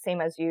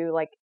 same as you,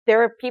 like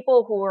there are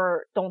people who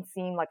don't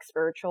seem like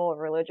spiritual or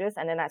religious.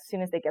 And then as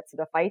soon as they get to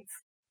the fights,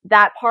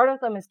 that part of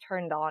them is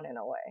turned on in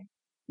a way.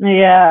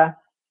 yeah,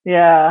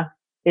 yeah.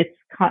 It's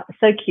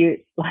so cute.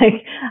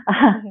 Like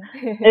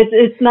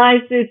it's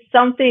nice. It's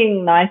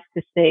something nice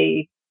to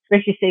see,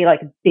 especially see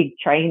like a big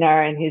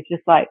trainer and he's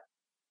just like,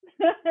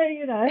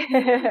 you know,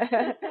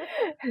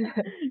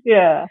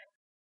 yeah.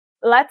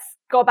 Let's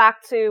go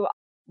back to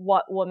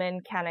what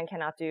women can and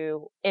cannot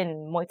do in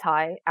Muay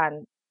Thai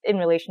and in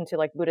relation to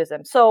like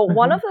Buddhism. So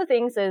one Hmm. of the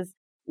things is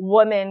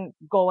women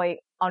going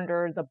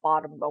under the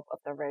bottom rope of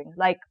the ring.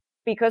 Like,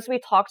 because we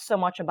talked so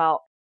much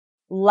about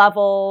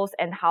levels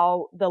and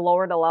how the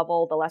lower the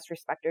level, the less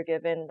respect you're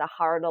given, the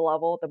higher the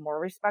level, the more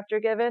respect you're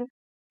given.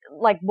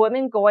 Like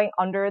women going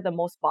under the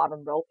most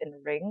bottom rope in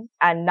the ring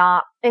and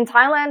not in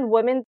Thailand,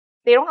 women,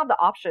 they don't have the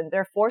option.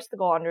 They're forced to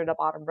go under the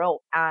bottom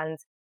rope. And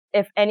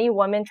if any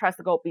woman tries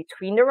to go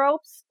between the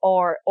ropes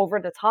or over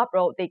the top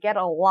rope, they get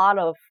a lot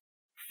of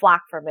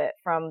flack from it,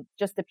 from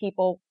just the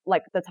people,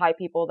 like the Thai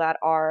people that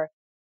are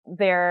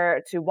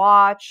there to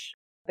watch,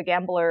 the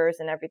gamblers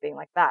and everything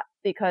like that.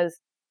 Because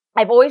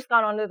I've always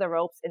gone under the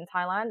ropes in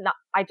Thailand.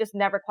 I just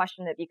never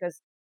questioned it,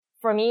 because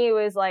for me, it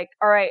was like,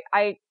 all right,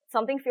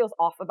 something feels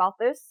off about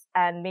this,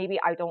 and maybe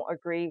I don't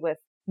agree with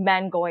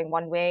men going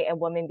one way and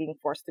women being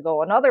forced to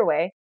go another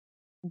way.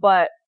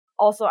 But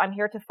also, I'm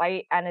here to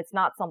fight, and it's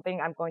not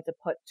something I'm going to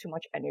put too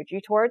much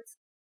energy towards.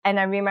 And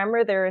I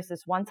remember there was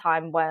this one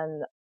time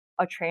when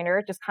a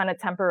trainer just kind of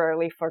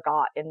temporarily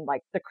forgot in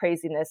like the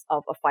craziness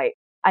of a fight.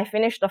 I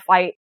finished the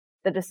fight,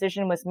 the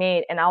decision was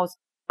made, and I was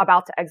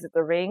about to exit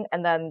the ring,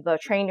 and then the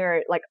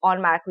trainer like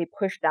automatically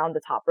pushed down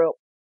the top rope,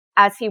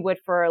 as he would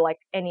for like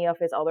any of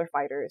his other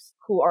fighters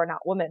who are not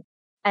women.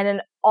 And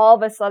then all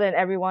of a sudden,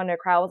 everyone in the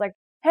crowd was like,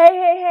 hey,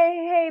 hey,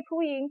 hey, hey,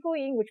 Puying,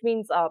 Puying, which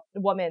means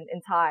woman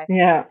in Thai.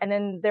 Yeah. And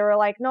then they were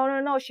like, no, no,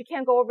 no, she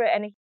can't go over it.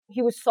 And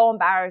he was so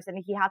embarrassed,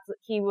 and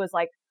he was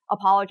like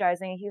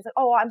apologizing. He was like,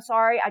 oh, I'm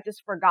sorry, I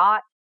just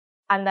forgot.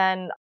 And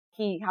then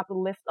he had to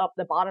lift up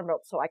the bottom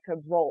rope so I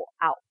could roll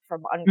out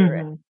from under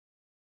it.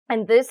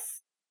 And this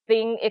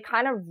thing, it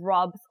kind of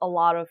rubs a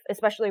lot of,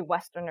 especially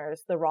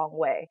Westerners, the wrong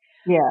way.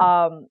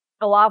 Yeah.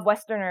 A lot of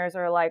Westerners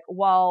are like,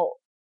 well,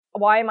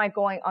 why am I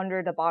going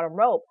under the bottom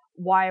rope?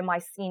 Why am I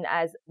seen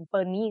as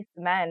beneath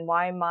men?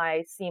 Why am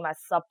I seen as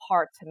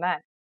subpar to men?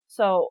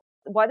 So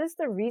what is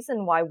the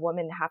reason why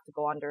women have to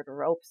go under the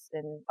ropes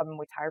in a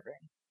Muay Thai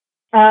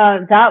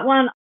ring? That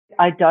one,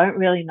 I don't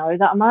really know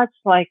that much.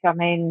 Like, I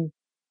mean,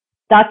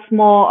 that's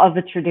more of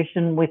a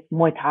tradition with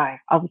Muay Thai,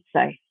 I would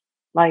say.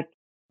 Like,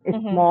 it's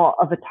more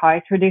of a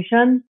Thai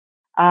tradition.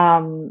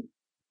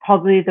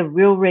 Probably the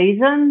real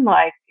reason,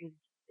 like, is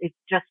it's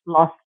just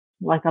lost,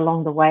 like,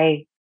 along the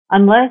way.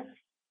 Unless,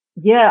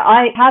 yeah,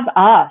 I have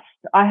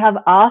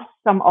asked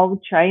some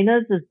old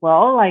trainers as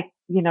well, like,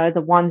 you know,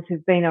 the ones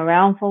who've been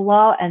around for a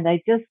while, and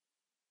they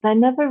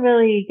never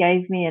really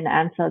gave me an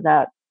answer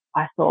that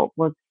I thought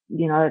was,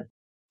 you know,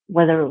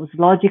 whether it was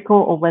logical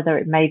or whether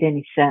it made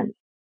any sense.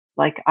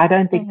 Like, I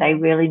don't think they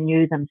really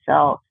knew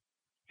themselves.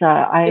 So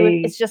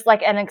it's just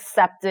like an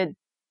accepted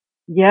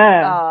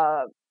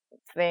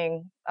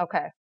thing.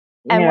 Okay.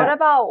 And what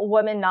about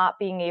women not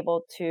being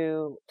able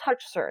to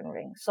touch certain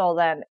rings? So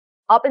then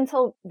up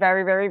until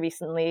very, very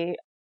recently,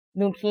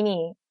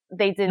 Lumpini,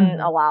 they didn't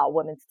allow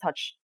women to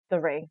touch the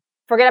ring.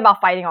 Forget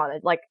about fighting on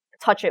it, like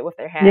touch it with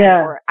their hand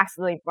or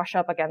accidentally brush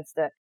up against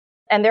it.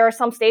 And there are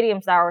some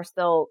stadiums that are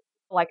still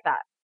like that.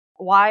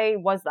 Why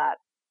was that?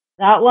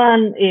 That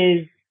one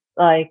is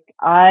like,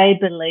 I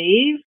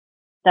believe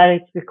that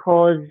it's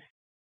because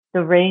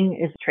the ring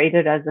is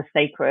treated as a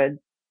sacred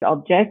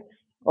object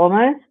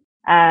almost.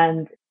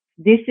 And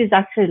this is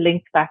actually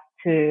linked back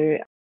to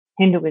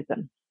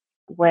Hinduism,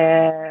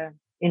 where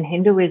in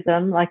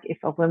Hinduism, like if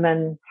a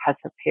woman has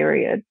a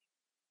period,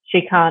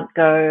 she can't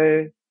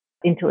go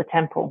into a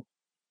temple.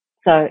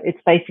 So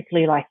it's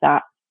basically like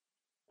that.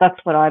 That's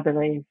what I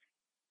believe.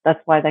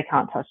 That's why they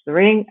can't touch the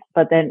ring.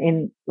 But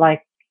then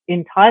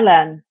in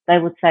Thailand, they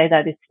would say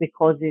that it's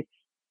because it's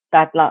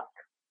bad luck.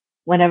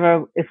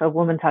 If a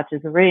woman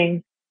touches a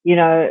ring, you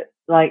know,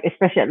 like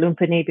especially at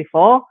Lumpini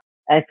before,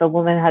 there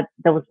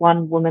was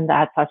one woman that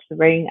had touched the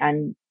ring,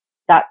 and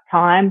that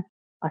time,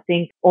 I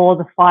think all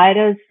the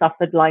fighters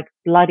suffered like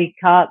bloody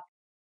cuts.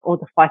 All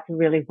the fights were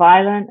really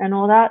violent and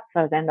all that.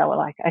 So then they were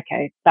like,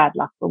 okay, it's bad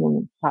luck for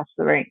women to touch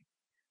the ring.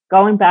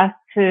 Going back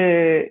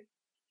to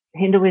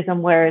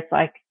Hinduism, where it's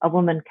like a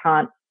woman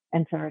can't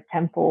enter a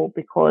temple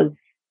because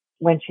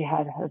when she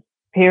had her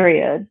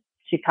period,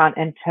 she can't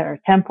enter a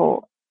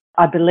temple.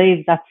 I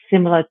believe that's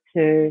similar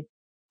to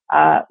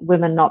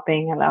women not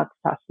being allowed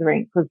to touch the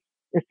ring, because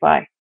it's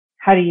like,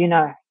 how do you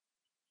know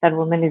that a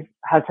woman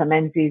has her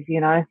menses,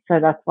 you know? So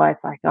that's why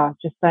it's like, oh,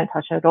 just don't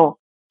touch her at all.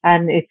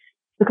 And it's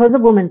because a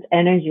woman's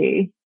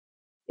energy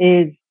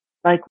is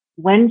like,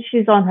 when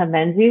she's on her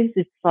menses,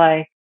 it's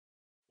like,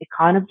 it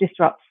kind of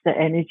disrupts the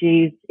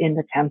energies in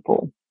the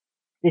temple.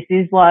 This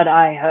is what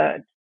I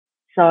heard.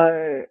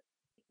 So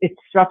it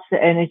disrupts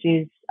the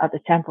energies at the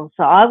temple.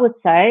 So I would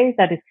say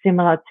that it's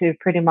similar to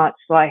pretty much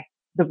like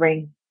the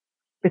ring,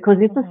 because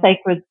it's a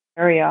sacred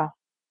area.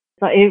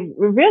 So it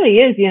really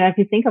is, you know, if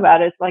you think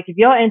about it, it's like if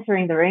you're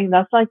entering the ring,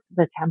 that's like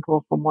the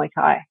temple for Muay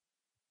Thai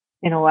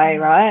in a way,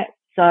 right?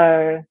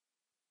 So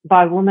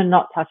by a woman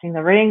not touching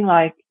the ring,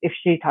 like if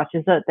she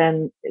touches it,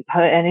 then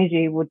her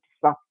energy would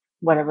disrupt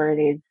whatever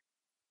it is.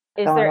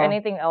 Is there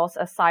anything else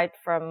aside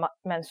from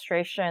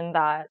menstruation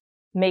that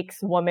makes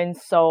women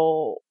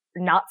so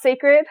not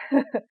sacred?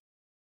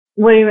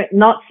 What do you mean,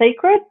 not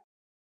sacred?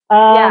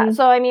 Yeah,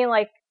 so I mean,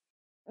 like,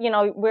 you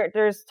know,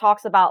 there's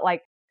talks about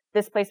like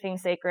this place being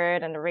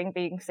sacred and the ring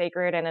being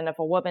sacred, and then if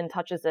a woman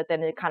touches it,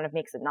 then it kind of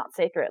makes it not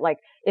sacred. Like,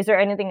 is there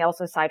anything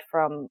else aside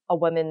from a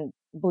woman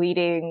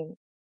bleeding,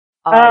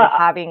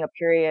 having a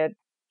period?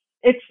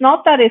 It's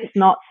not that it's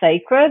not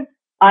sacred.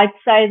 I'd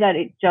say that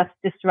it just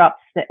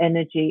disrupts the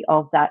energy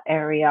of that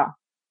area.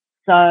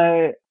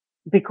 So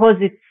because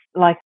it's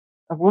like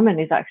a woman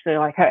is actually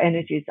like her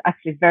energy is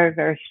actually very,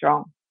 very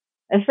strong,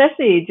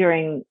 especially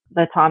during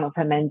the time of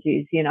her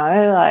menses,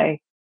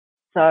 like,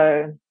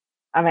 so,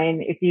 I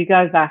mean, if you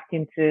go back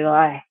into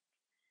like,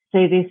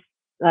 see this,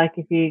 like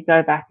if you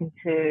go back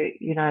into,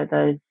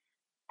 those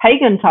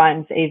pagan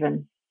times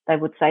even, they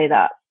would say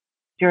that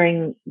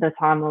during the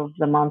time of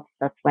the month,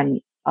 that's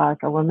when like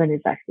a woman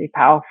is actually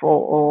powerful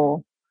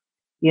or,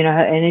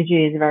 her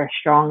energy is very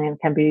strong and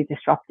can be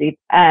disruptive.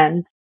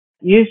 And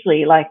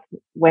usually like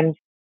when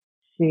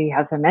she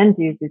has her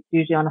menses, it's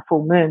usually on a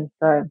full moon.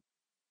 So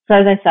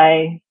they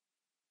say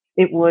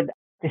it would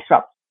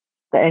disrupt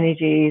the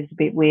energy is a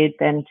bit weird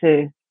then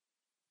too.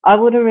 I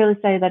wouldn't really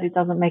say that it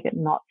doesn't make it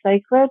not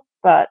sacred,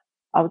 but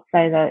I would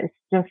say that it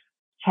just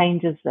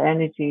changes the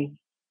energy.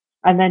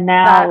 And then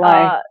now, That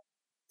like,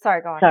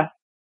 sorry, go on. so,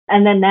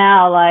 and then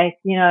now, like,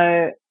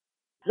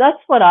 that's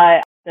what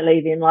I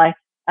believe in, like,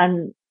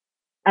 and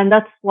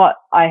that's what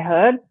I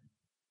heard.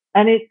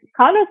 And it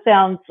kind of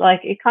sounds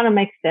like it kind of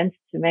makes sense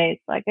to me.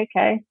 It's like,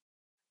 okay,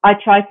 I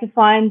tried to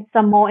find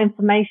some more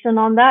information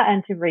on that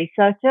and to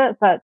research it,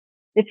 but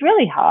it's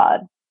really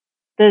hard.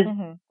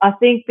 I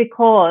think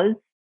because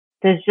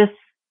there's just,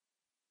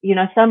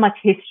 so much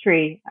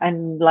history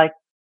and like,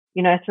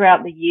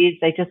 throughout the years,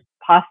 they just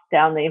passed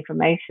down the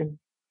information.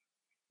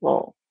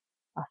 Well,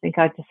 I think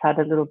I just had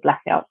a little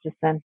blackout just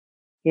then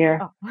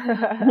here.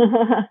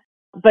 Oh.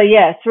 But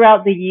yeah,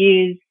 throughout the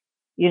years,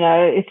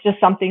 it's just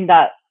something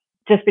that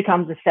just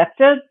becomes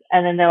accepted.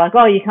 And then they're like,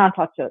 oh, you can't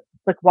touch it.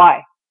 It's like,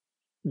 why?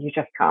 You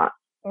just can't,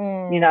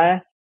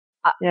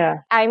 Yeah.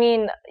 I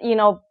mean,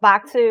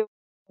 back to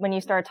when you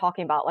started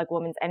talking about like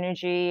women's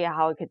energy,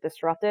 how it could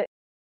disrupt it,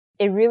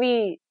 it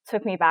really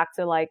took me back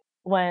to like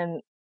when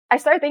I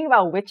started thinking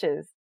about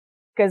witches.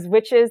 Because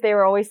witches, they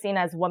were always seen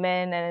as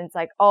women, and it's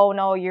like, oh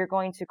no, you're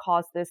going to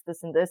cause this,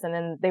 this, and this, and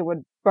then they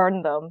would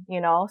burn them,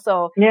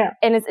 So, yeah.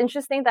 And it's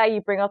interesting that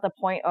you bring up the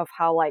point of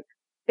how like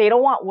they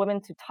don't want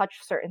women to touch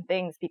certain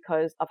things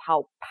because of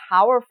how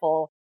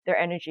powerful their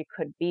energy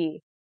could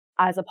be,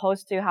 as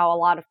opposed to how a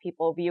lot of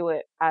people view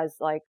it as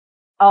like,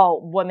 oh,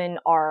 women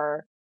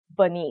are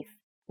beneath.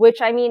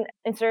 Which I mean,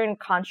 in certain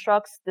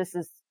constructs, this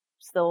is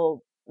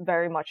still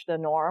very much the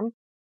norm,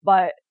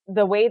 but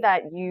the way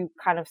that you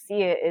kind of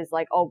see it is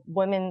like, oh,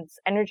 women's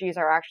energies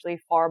are actually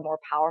far more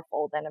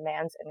powerful than a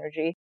man's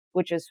energy,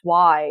 which is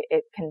why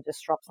it can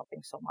disrupt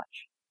something so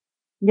much.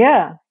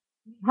 Yeah,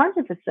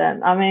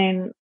 100%. I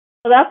mean,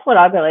 that's what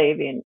I believe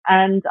in.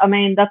 And I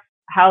mean, that's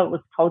how it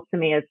was told to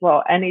me as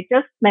well. And it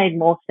just made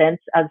more sense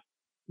as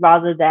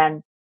rather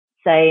than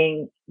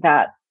saying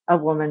that a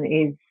woman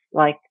is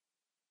like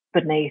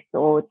beneath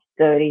or it's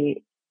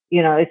dirty,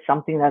 it's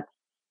something that's,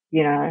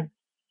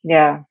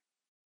 yeah.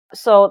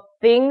 So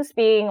things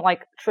being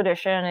like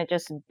tradition and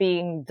just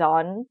being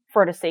done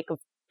for the sake of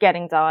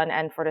getting done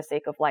and for the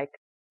sake of like,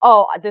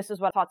 oh, this is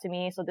what taught to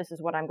me, so this is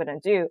what I'm going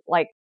to do.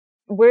 Like,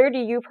 where do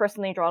you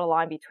personally draw the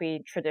line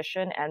between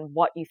tradition and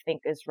what you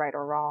think is right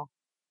or wrong?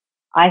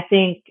 I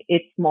think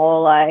it's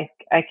more like,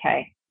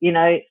 okay, you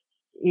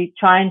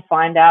try and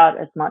find out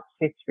as much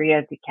history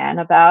as you can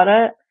about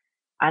it.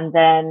 And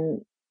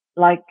then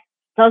like,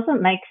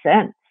 doesn't make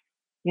sense,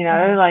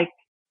 like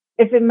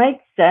if it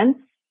makes sense,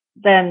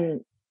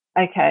 then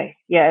okay,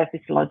 yeah, if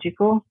it's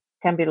logical,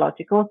 can be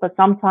logical, but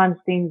sometimes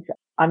things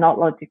are not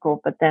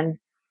logical. But then,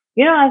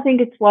 I think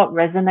it's what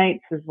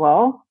resonates as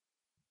well.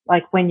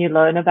 Like when you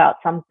learn about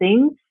some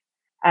things,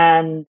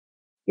 and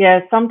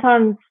yeah,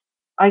 sometimes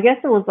I guess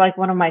it was like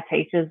one of my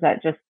teachers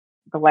that just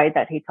the way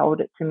that he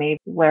told it to me,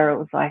 where it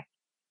was like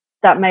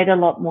that made a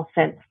lot more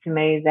sense to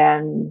me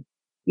than,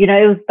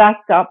 it was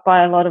backed up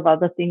by a lot of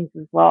other things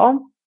as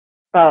well.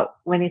 But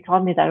when he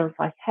told me that, it was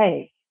like,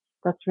 hey,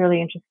 that's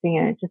really interesting.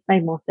 And it just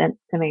made more sense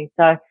to me.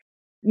 So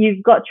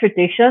you've got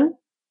tradition,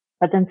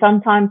 but then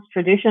sometimes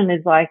tradition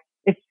is like,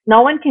 if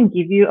no one can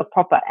give you a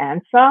proper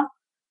answer,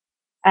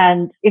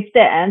 and if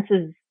their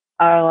answers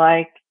are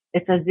like,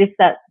 it's as if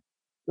that,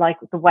 like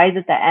the way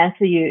that they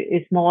answer you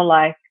is more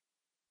like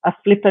a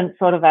flippant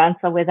sort of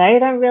answer where they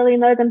don't really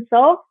know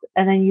themselves.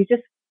 And then you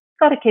just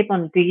got to keep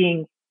on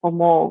digging for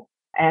more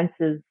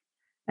answers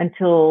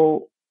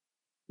until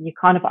you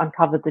kind of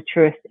uncover the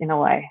truth in a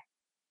way.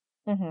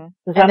 Mm-hmm.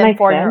 Does that and then make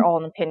form sense? your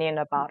own opinion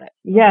about it.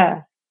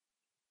 Yeah,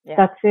 Yeah.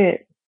 that's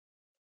it.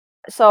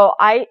 So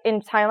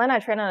in Thailand, I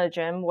train at a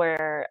gym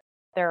where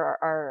there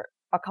are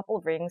a couple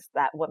of rings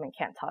that women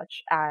can't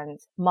touch, and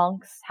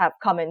monks have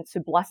come in to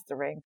bless the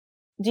ring.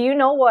 Do you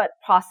know what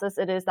process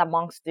it is that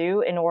monks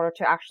do in order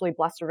to actually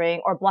bless a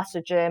ring or bless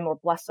a gym or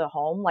bless a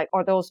home? Like,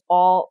 are those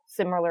all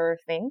similar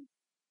things?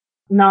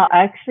 No,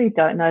 I actually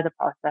don't know the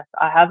process.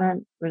 I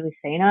haven't really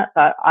seen it,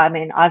 but I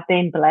mean, I've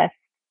been blessed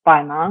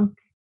by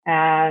monks,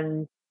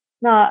 and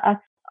no,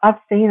 I've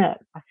seen it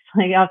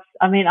actually.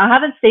 I mean, I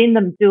haven't seen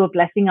them do a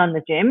blessing on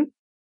the gym,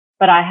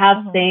 but I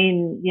have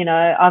seen,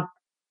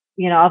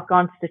 I've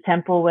gone to the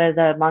temple where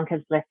the monk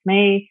has blessed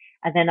me,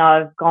 and then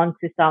I've gone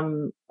to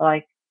some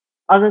like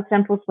other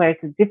temples where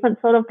it's a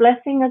different sort of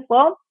blessing as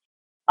well.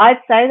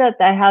 I'd say that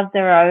they have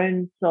their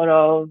own sort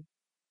of,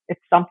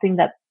 it's something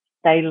that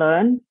they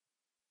learn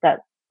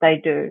that they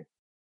do.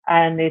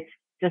 and it's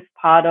just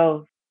part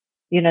of,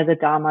 the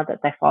Dharma that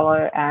they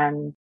follow.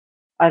 And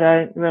I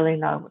don't really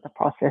know what the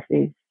process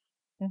is.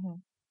 Mm-hmm.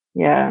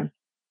 Yeah.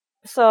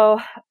 So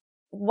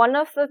one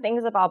of the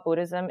things about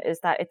Buddhism is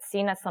that it's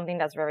seen as something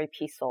that's very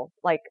peaceful.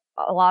 Like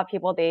a lot of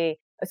people, they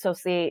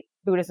associate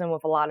Buddhism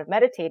with a lot of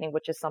meditating,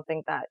 which is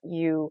something that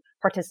you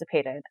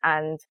participate in.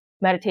 And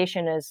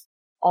meditation is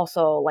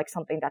also like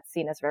something that's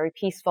seen as very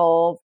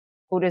peaceful.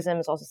 Buddhism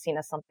is also seen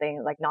as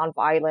something like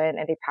nonviolent,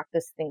 and they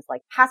practice things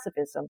like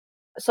pacifism.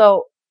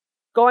 So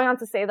going on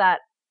to say that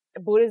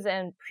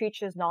Buddhism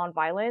preaches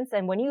nonviolence,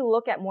 and when you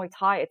look at Muay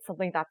Thai, it's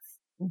something that's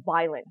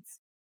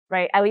violence,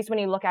 right? At least when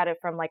you look at it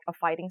from like a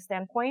fighting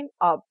standpoint.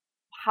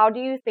 How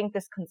do you think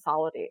this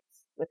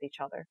consolidates with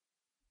each other?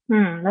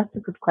 That's a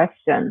good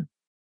question.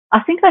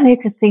 I think I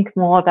need to think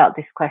more about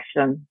this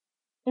question.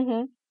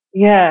 Mm-hmm.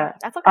 Yeah.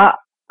 That's okay.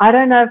 I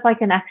don't know if I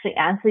can actually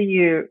answer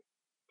you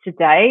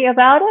today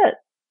about it,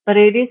 but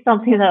it is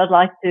something that I'd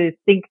like to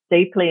think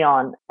deeply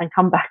on and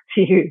come back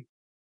to you.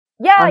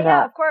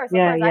 Yeah, of course.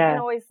 Yeah. I can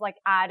always like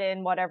add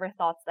in whatever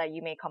thoughts that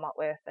you may come up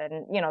with,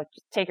 and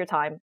just take your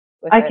time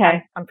with Okay.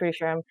 it. I'm pretty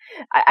sure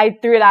I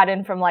threw that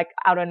in from like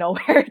out of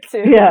nowhere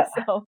too. Yeah.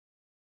 So,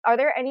 are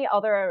there any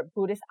other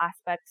Buddhist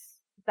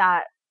aspects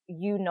that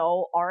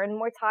are in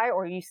Muay Thai,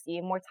 or you see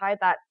in Muay Thai,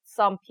 that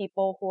some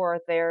people who are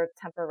there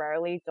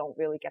temporarily don't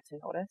really get to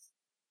notice?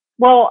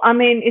 Well, I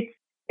mean,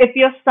 if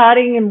you're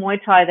starting in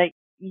Muay Thai, that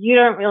you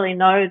don't really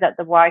know that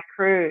the Wai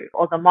Kru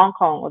or the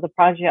Mongkong or the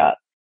Praja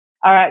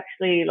are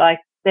actually like,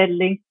 they're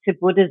linked to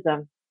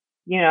Buddhism,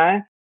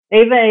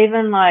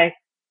 even like,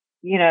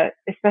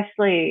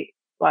 especially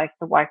like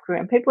the Wai Kru,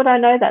 and people don't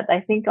know that.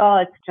 They think, oh,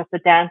 it's just a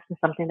dance or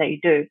something that you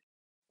do,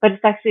 but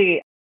it's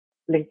actually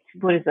linked to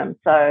Buddhism.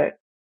 So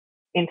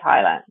in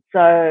Thailand.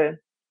 So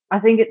I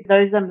think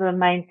those are the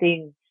main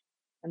things,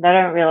 and they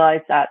don't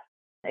realize that.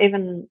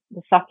 Even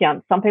the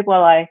Sakyans, some people are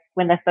like,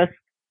 when they first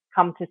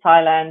come to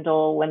Thailand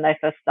or when they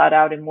first start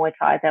out in Muay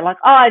Thai, they're like,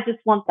 oh, I just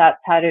want that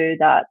tattoo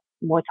that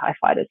Muay Thai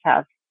fighters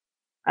have.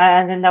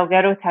 And then they'll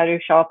go to a tattoo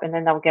shop and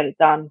then they'll get it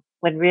done,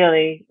 when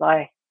really,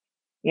 like,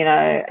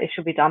 it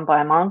should be done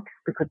by a monk,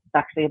 because it's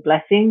actually a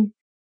blessing.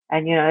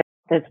 And,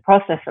 there's a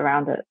process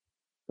around it,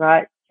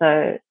 right?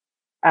 So,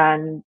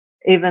 and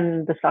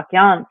even the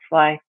Sakyans,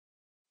 like,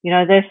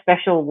 there's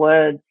special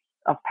words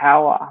of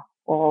power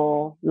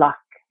or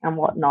luck and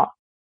whatnot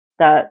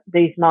that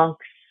these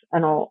monks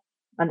and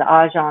the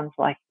Ajahns,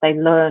 like, they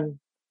learn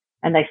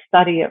and they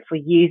study it for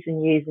years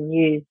and years and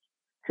years.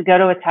 To go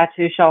to a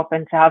tattoo shop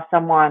and to have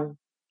someone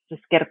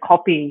just get a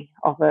copy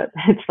of it,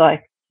 it's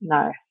like,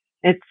 no,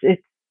 it's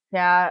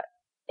yeah,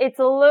 it's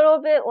a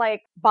little bit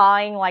like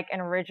buying like an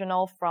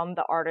original from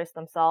the artist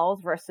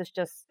themselves versus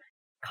just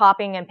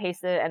copying and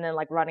paste it and then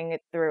like running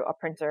it through a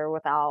printer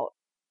without.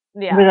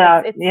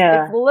 Yeah, it's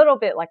a little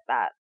bit like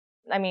that.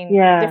 I mean,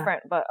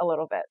 different, but a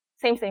little bit.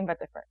 Same, but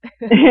different.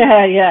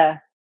 Yeah.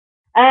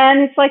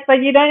 And it's like,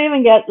 but you don't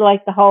even get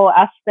like the whole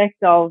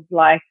aspect of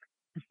like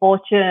the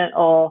fortune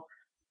or,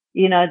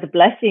 the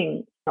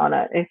blessing on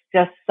it. It's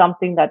just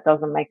something that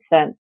doesn't make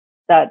sense.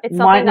 That it's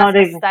might something not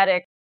that's even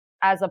aesthetic,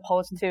 as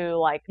opposed to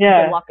like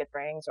good luck it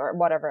brings or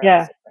whatever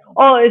else it brings.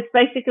 Oh, it's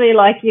basically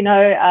like,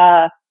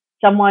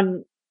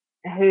 someone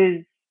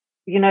who's,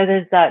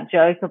 there's that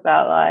joke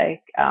about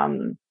like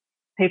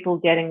people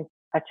getting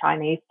a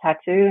Chinese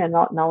tattoo and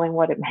not knowing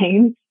what it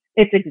means.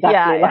 It's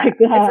exactly like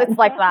that. It's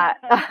like that.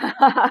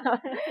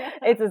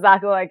 It's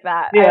exactly like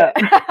that. Yeah.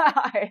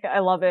 I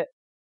love it.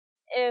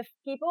 If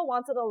people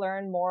wanted to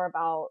learn more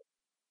about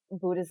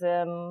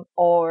Buddhism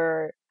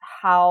or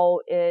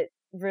how it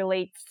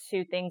relates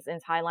to things in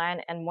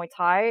Thailand and Muay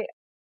Thai,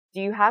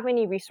 do you have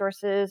any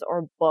resources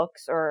or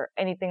books or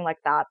anything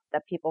like that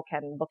that people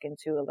can look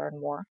into and learn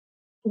more?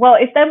 Well,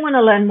 if they want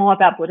to learn more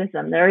about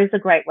Buddhism, there is a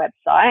great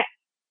website.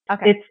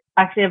 Okay. It's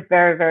actually a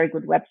very, very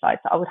good website,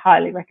 so I would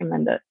highly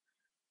recommend it.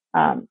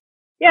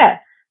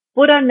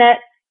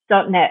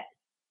 Buddhanet.net.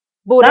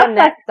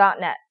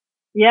 Buddhanet.net.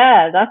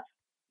 Yeah, that's,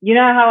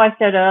 how I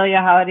said earlier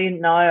how I didn't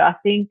know. I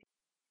think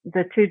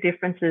the two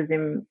differences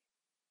in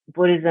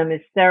Buddhism is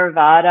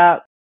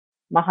Theravada,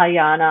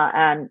 Mahayana,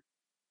 and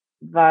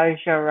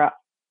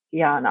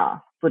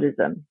Vajrayana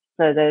Buddhism.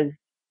 So there's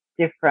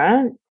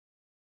different.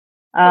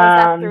 So is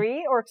that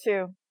 3 or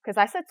 2? Because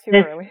I said 2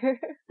 earlier.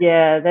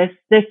 Yeah, there's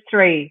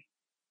 3.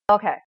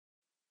 Okay.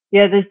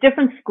 Yeah, there's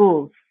different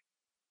schools.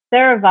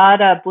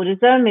 Theravada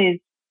Buddhism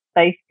is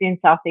based in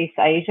Southeast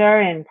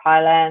Asia, in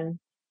Thailand,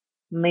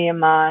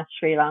 Myanmar,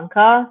 Sri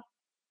Lanka.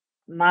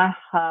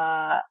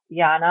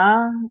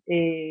 Mahayana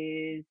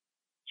is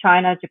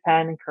China,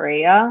 Japan, and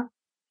Korea.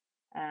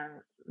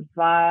 And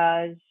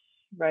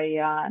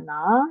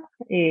Vajrayana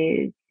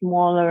is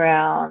more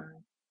around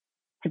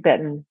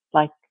Tibetan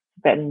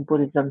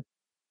Buddhism.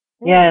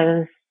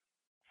 Yeah, it's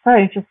so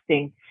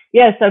interesting.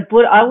 Yeah, so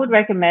I would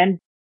recommend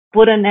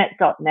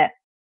Buddhanet.net.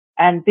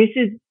 And this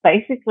is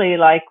basically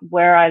like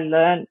where I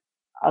learned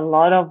a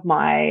lot of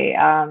my,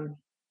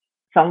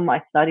 some of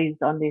my studies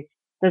on this.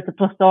 There's a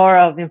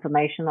plethora of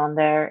information on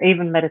there,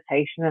 even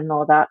meditation and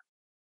all that.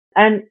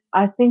 And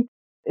I think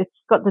It's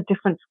got the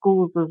different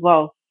schools as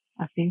well.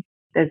 I think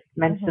there's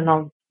mention Mm-hmm.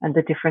 of and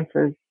the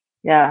differences.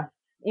 Yeah.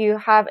 You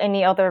have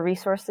any other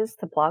resources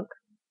to plug?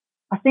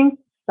 I think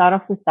start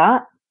off with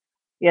that.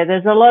 Yeah,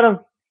 there's a lot of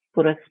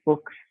Buddhist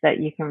books that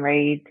you can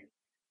read.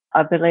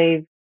 I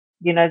believe,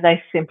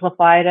 they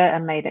simplified it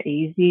and made it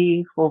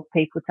easy for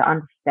people to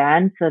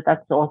understand. So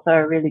that's also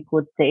a really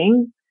good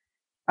thing.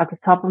 At the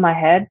top of my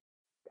head,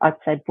 I'd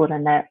say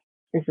BuddhaNet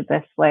is the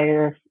best way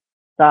to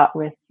start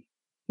with.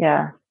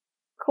 Yeah.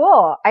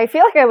 Cool. I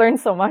feel like I learned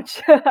so much.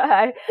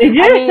 Did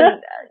you? I mean,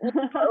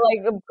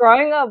 like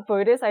growing up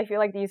Buddhist, I feel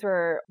like these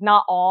were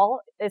not all,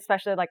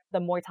 especially like the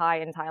Muay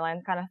Thai in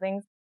Thailand kind of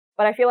things.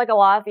 But I feel like a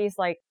lot of these,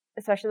 like,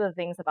 especially the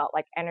things about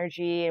like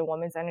energy and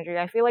women's energy,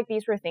 I feel like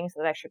these were things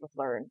that I should have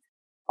learned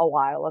a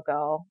while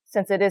ago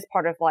since it is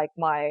part of like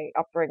my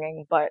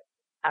upbringing. But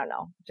I don't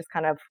know, just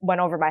kind of went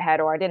over my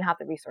head or I didn't have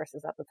the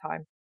resources at the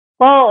time.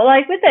 Well,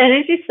 like with the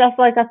energy stuff,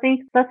 like I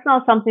think that's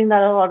not something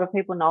that a lot of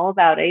people know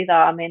about either.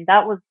 I mean,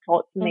 that was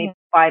taught to Mm-hmm. me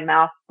by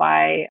mouth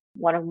by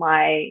one of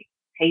my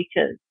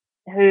teachers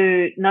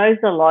who knows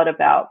a lot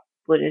about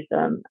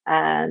Buddhism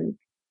and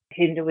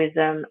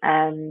Hinduism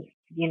and,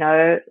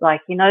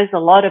 like he knows a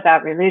lot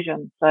about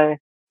religion. So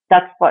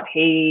that's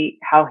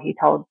how he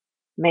told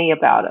me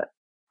about it.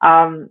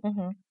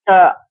 Mm-hmm.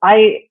 So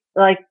I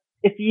like,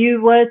 if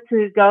you were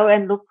to go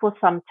and look for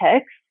some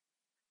text,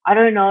 I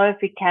don't know if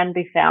it can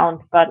be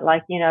found, but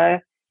like,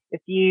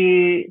 if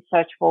you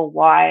search for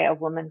why a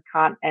woman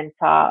can't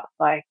enter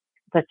like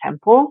the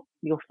temple,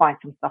 you'll find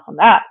some stuff on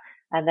that.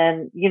 And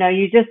then,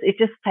 it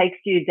just takes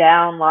you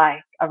down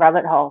like a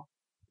rabbit hole.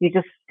 You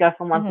just go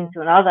from one thing Mm-hmm.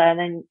 to another and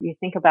then you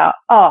think about,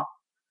 oh,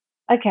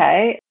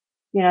 okay,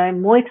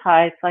 Muay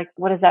Thai, it's like,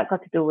 what has that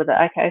got to do with it?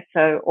 Okay.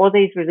 So all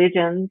these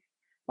religions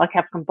like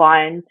have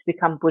combined to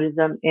become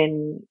Buddhism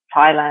in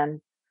Thailand.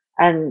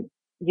 And,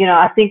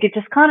 I think it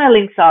just kind of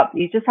links up.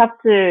 You just have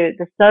to,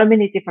 there's so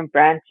many different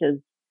branches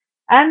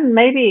and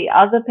maybe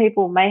other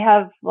people may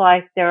have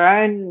like their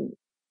own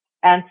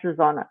answers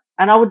on it.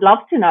 And I would love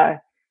to know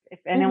if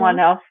Mm-hmm. anyone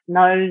else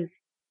knows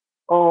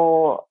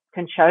or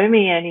can show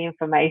me any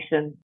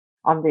information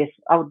on this.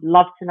 I would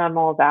love to know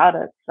more about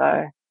it.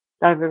 So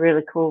that would be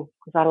really cool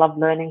because I love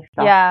learning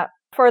stuff. Yeah.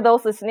 For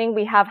those listening,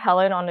 we have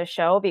Helen on the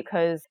show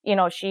because,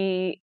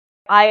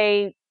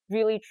 I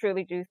really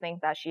truly do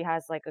think that she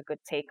has like a good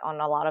take on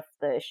a lot of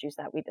the issues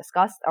that we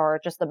discussed or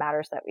just the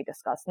matters that we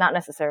discussed, not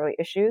necessarily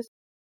issues.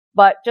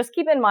 But just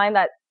keep in mind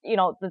that,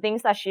 the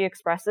things that she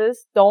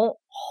expresses, don't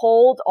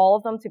hold all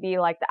of them to be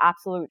like the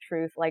absolute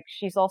truth. Like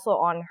she's also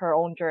on her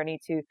own journey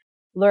to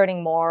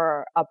learning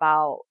more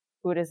about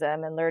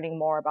Buddhism and learning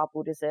more about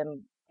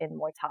Buddhism in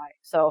Muay Thai.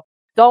 So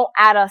don't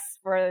add us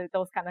for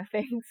those kind of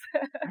things.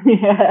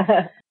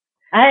 Yeah.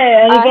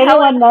 Hey, and if Helen,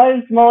 anyone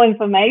knows more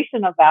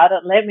information about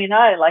it, let me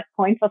know. Like,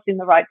 point us in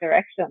the right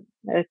direction.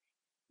 It's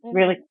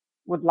really mhm,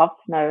 would love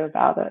to know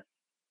about it.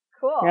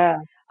 cool. Yeah.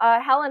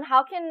 Helen,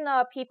 how can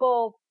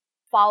people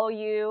follow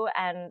you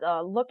and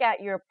look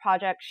at your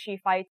project, She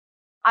Fights?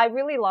 I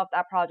really love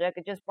that project.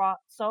 It just brought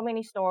so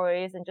many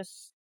stories and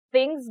just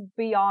things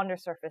beyond the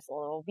surface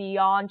level,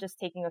 beyond just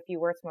taking a few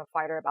words from a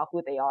fighter about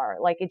who they are.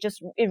 Like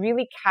it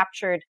really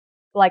captured,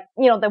 like,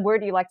 the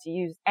word you like to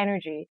use,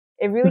 energy.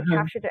 It really Hmm.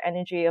 captured the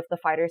energy of the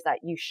fighters that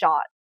you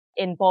shot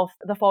in both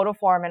the photo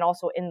form and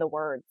also in the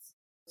words.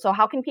 So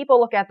how can people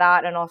look at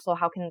that? And also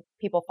how can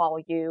people follow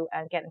you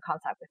and get in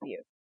contact with you?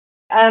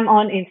 I'm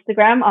on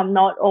Instagram. I'm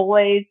not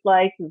always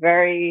like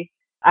very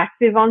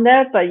active on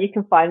there, but you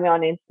can find me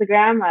on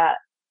Instagram at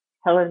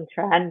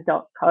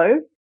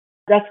helentran.co.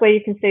 That's where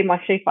you can see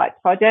my She Fights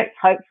project.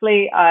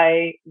 Hopefully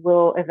I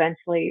will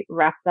eventually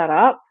wrap that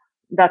up.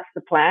 That's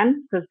the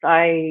plan because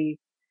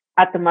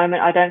at the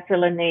moment, I don't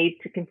feel a need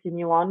to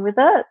continue on with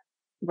it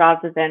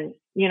rather than,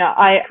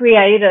 I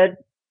created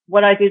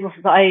what I did was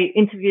I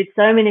interviewed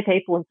so many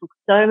people and took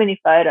so many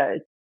photos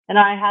and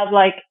I have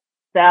like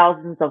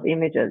thousands of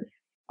images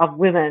of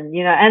women,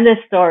 and their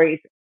stories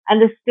and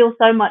there's still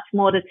so much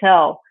more to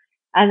tell.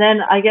 And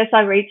then I guess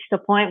I reached a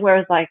point where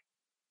it's like,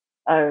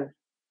 oh,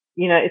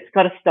 it's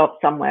got to stop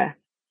somewhere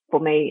for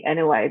me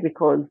anyway,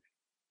 because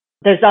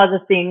there's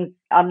other things.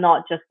 I'm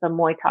not just a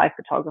Muay Thai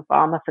photographer.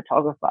 I'm a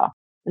photographer.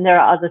 And there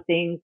are other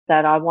things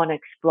that I want to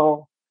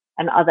explore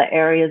and other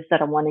areas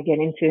that I want to get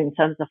into in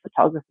terms of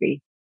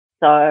photography.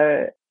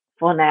 So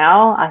for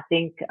now, I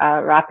think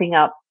wrapping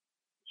up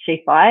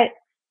She Fight,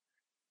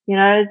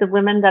 the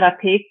women that I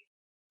picked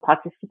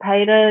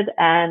participated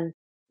and,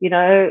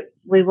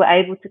 we were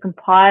able to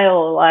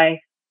compile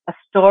like a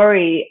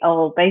story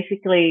or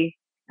basically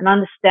an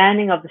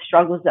understanding of the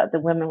struggles that the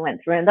women went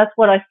through. And that's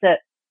what I said,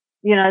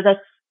 that's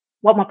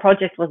what my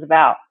project was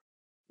about.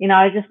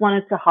 I just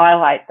wanted to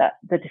highlight that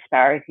the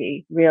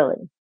disparity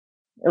really.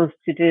 It was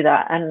to do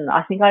that. And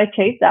I think I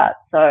achieved that.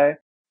 So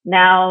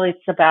now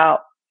it's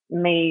about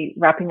me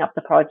wrapping up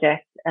the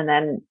project and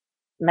then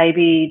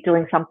maybe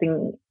doing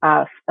something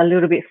a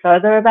little bit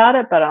further about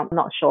it, but I'm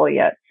not sure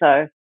yet.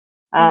 So,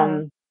 Mm-hmm.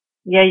 um,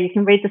 yeah, you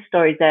can read the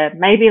story there.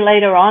 Maybe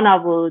later on I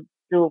will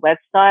do a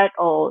website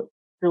or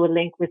do a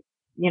link with,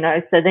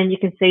 so then you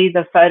can see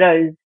the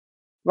photos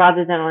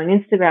rather than on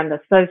Instagram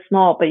that's so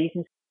small, but you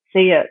can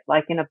see it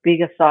like in a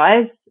bigger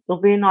size.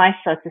 It'll be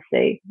nicer to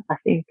see, I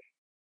think.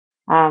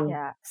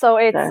 Yeah. So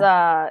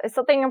it's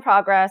something in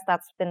progress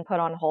that's been put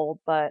on hold,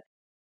 but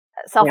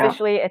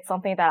selfishly, it's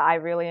something that I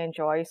really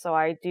enjoy. So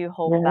I do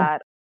hope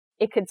that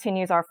it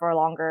continues on for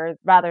longer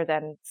rather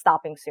than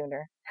stopping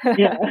sooner.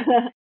 Yeah.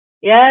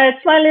 Yeah,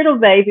 it's my little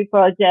baby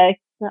project.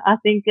 I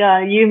think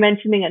you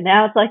mentioning it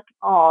now, it's like,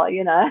 oh,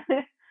 yeah,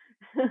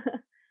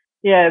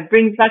 it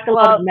brings back a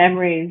lot of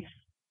memories.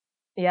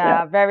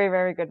 Yeah, very,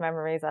 very good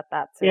memories at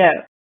that too.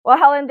 Yeah. Well,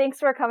 Helen, thanks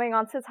for coming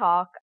on to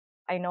talk.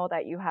 I know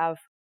that you have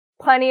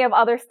plenty of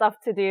other stuff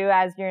to do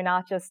as you're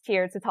not just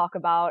here to talk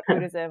about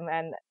Buddhism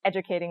and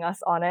educating us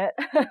on it.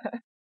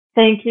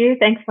 Thank you.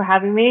 Thanks for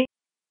having me.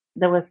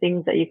 There were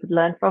things that you could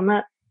learn from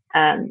it.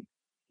 And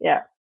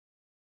yeah.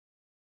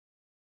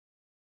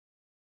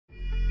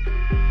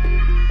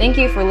 Thank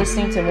you for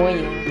listening to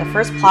Muay Ying, the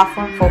first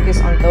platform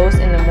focused on those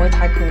in the Muay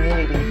Thai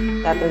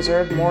community that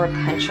deserve more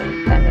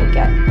attention than they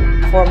get.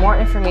 For more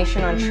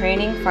information on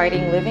training,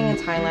 fighting, living in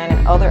Thailand,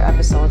 and other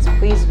episodes,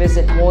 please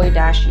visit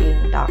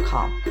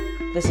muay-ying.com.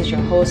 This is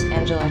your host,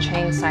 Angela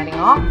Chang, signing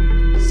off.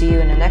 See you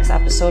in the next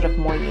episode of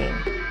Muay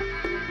Ying.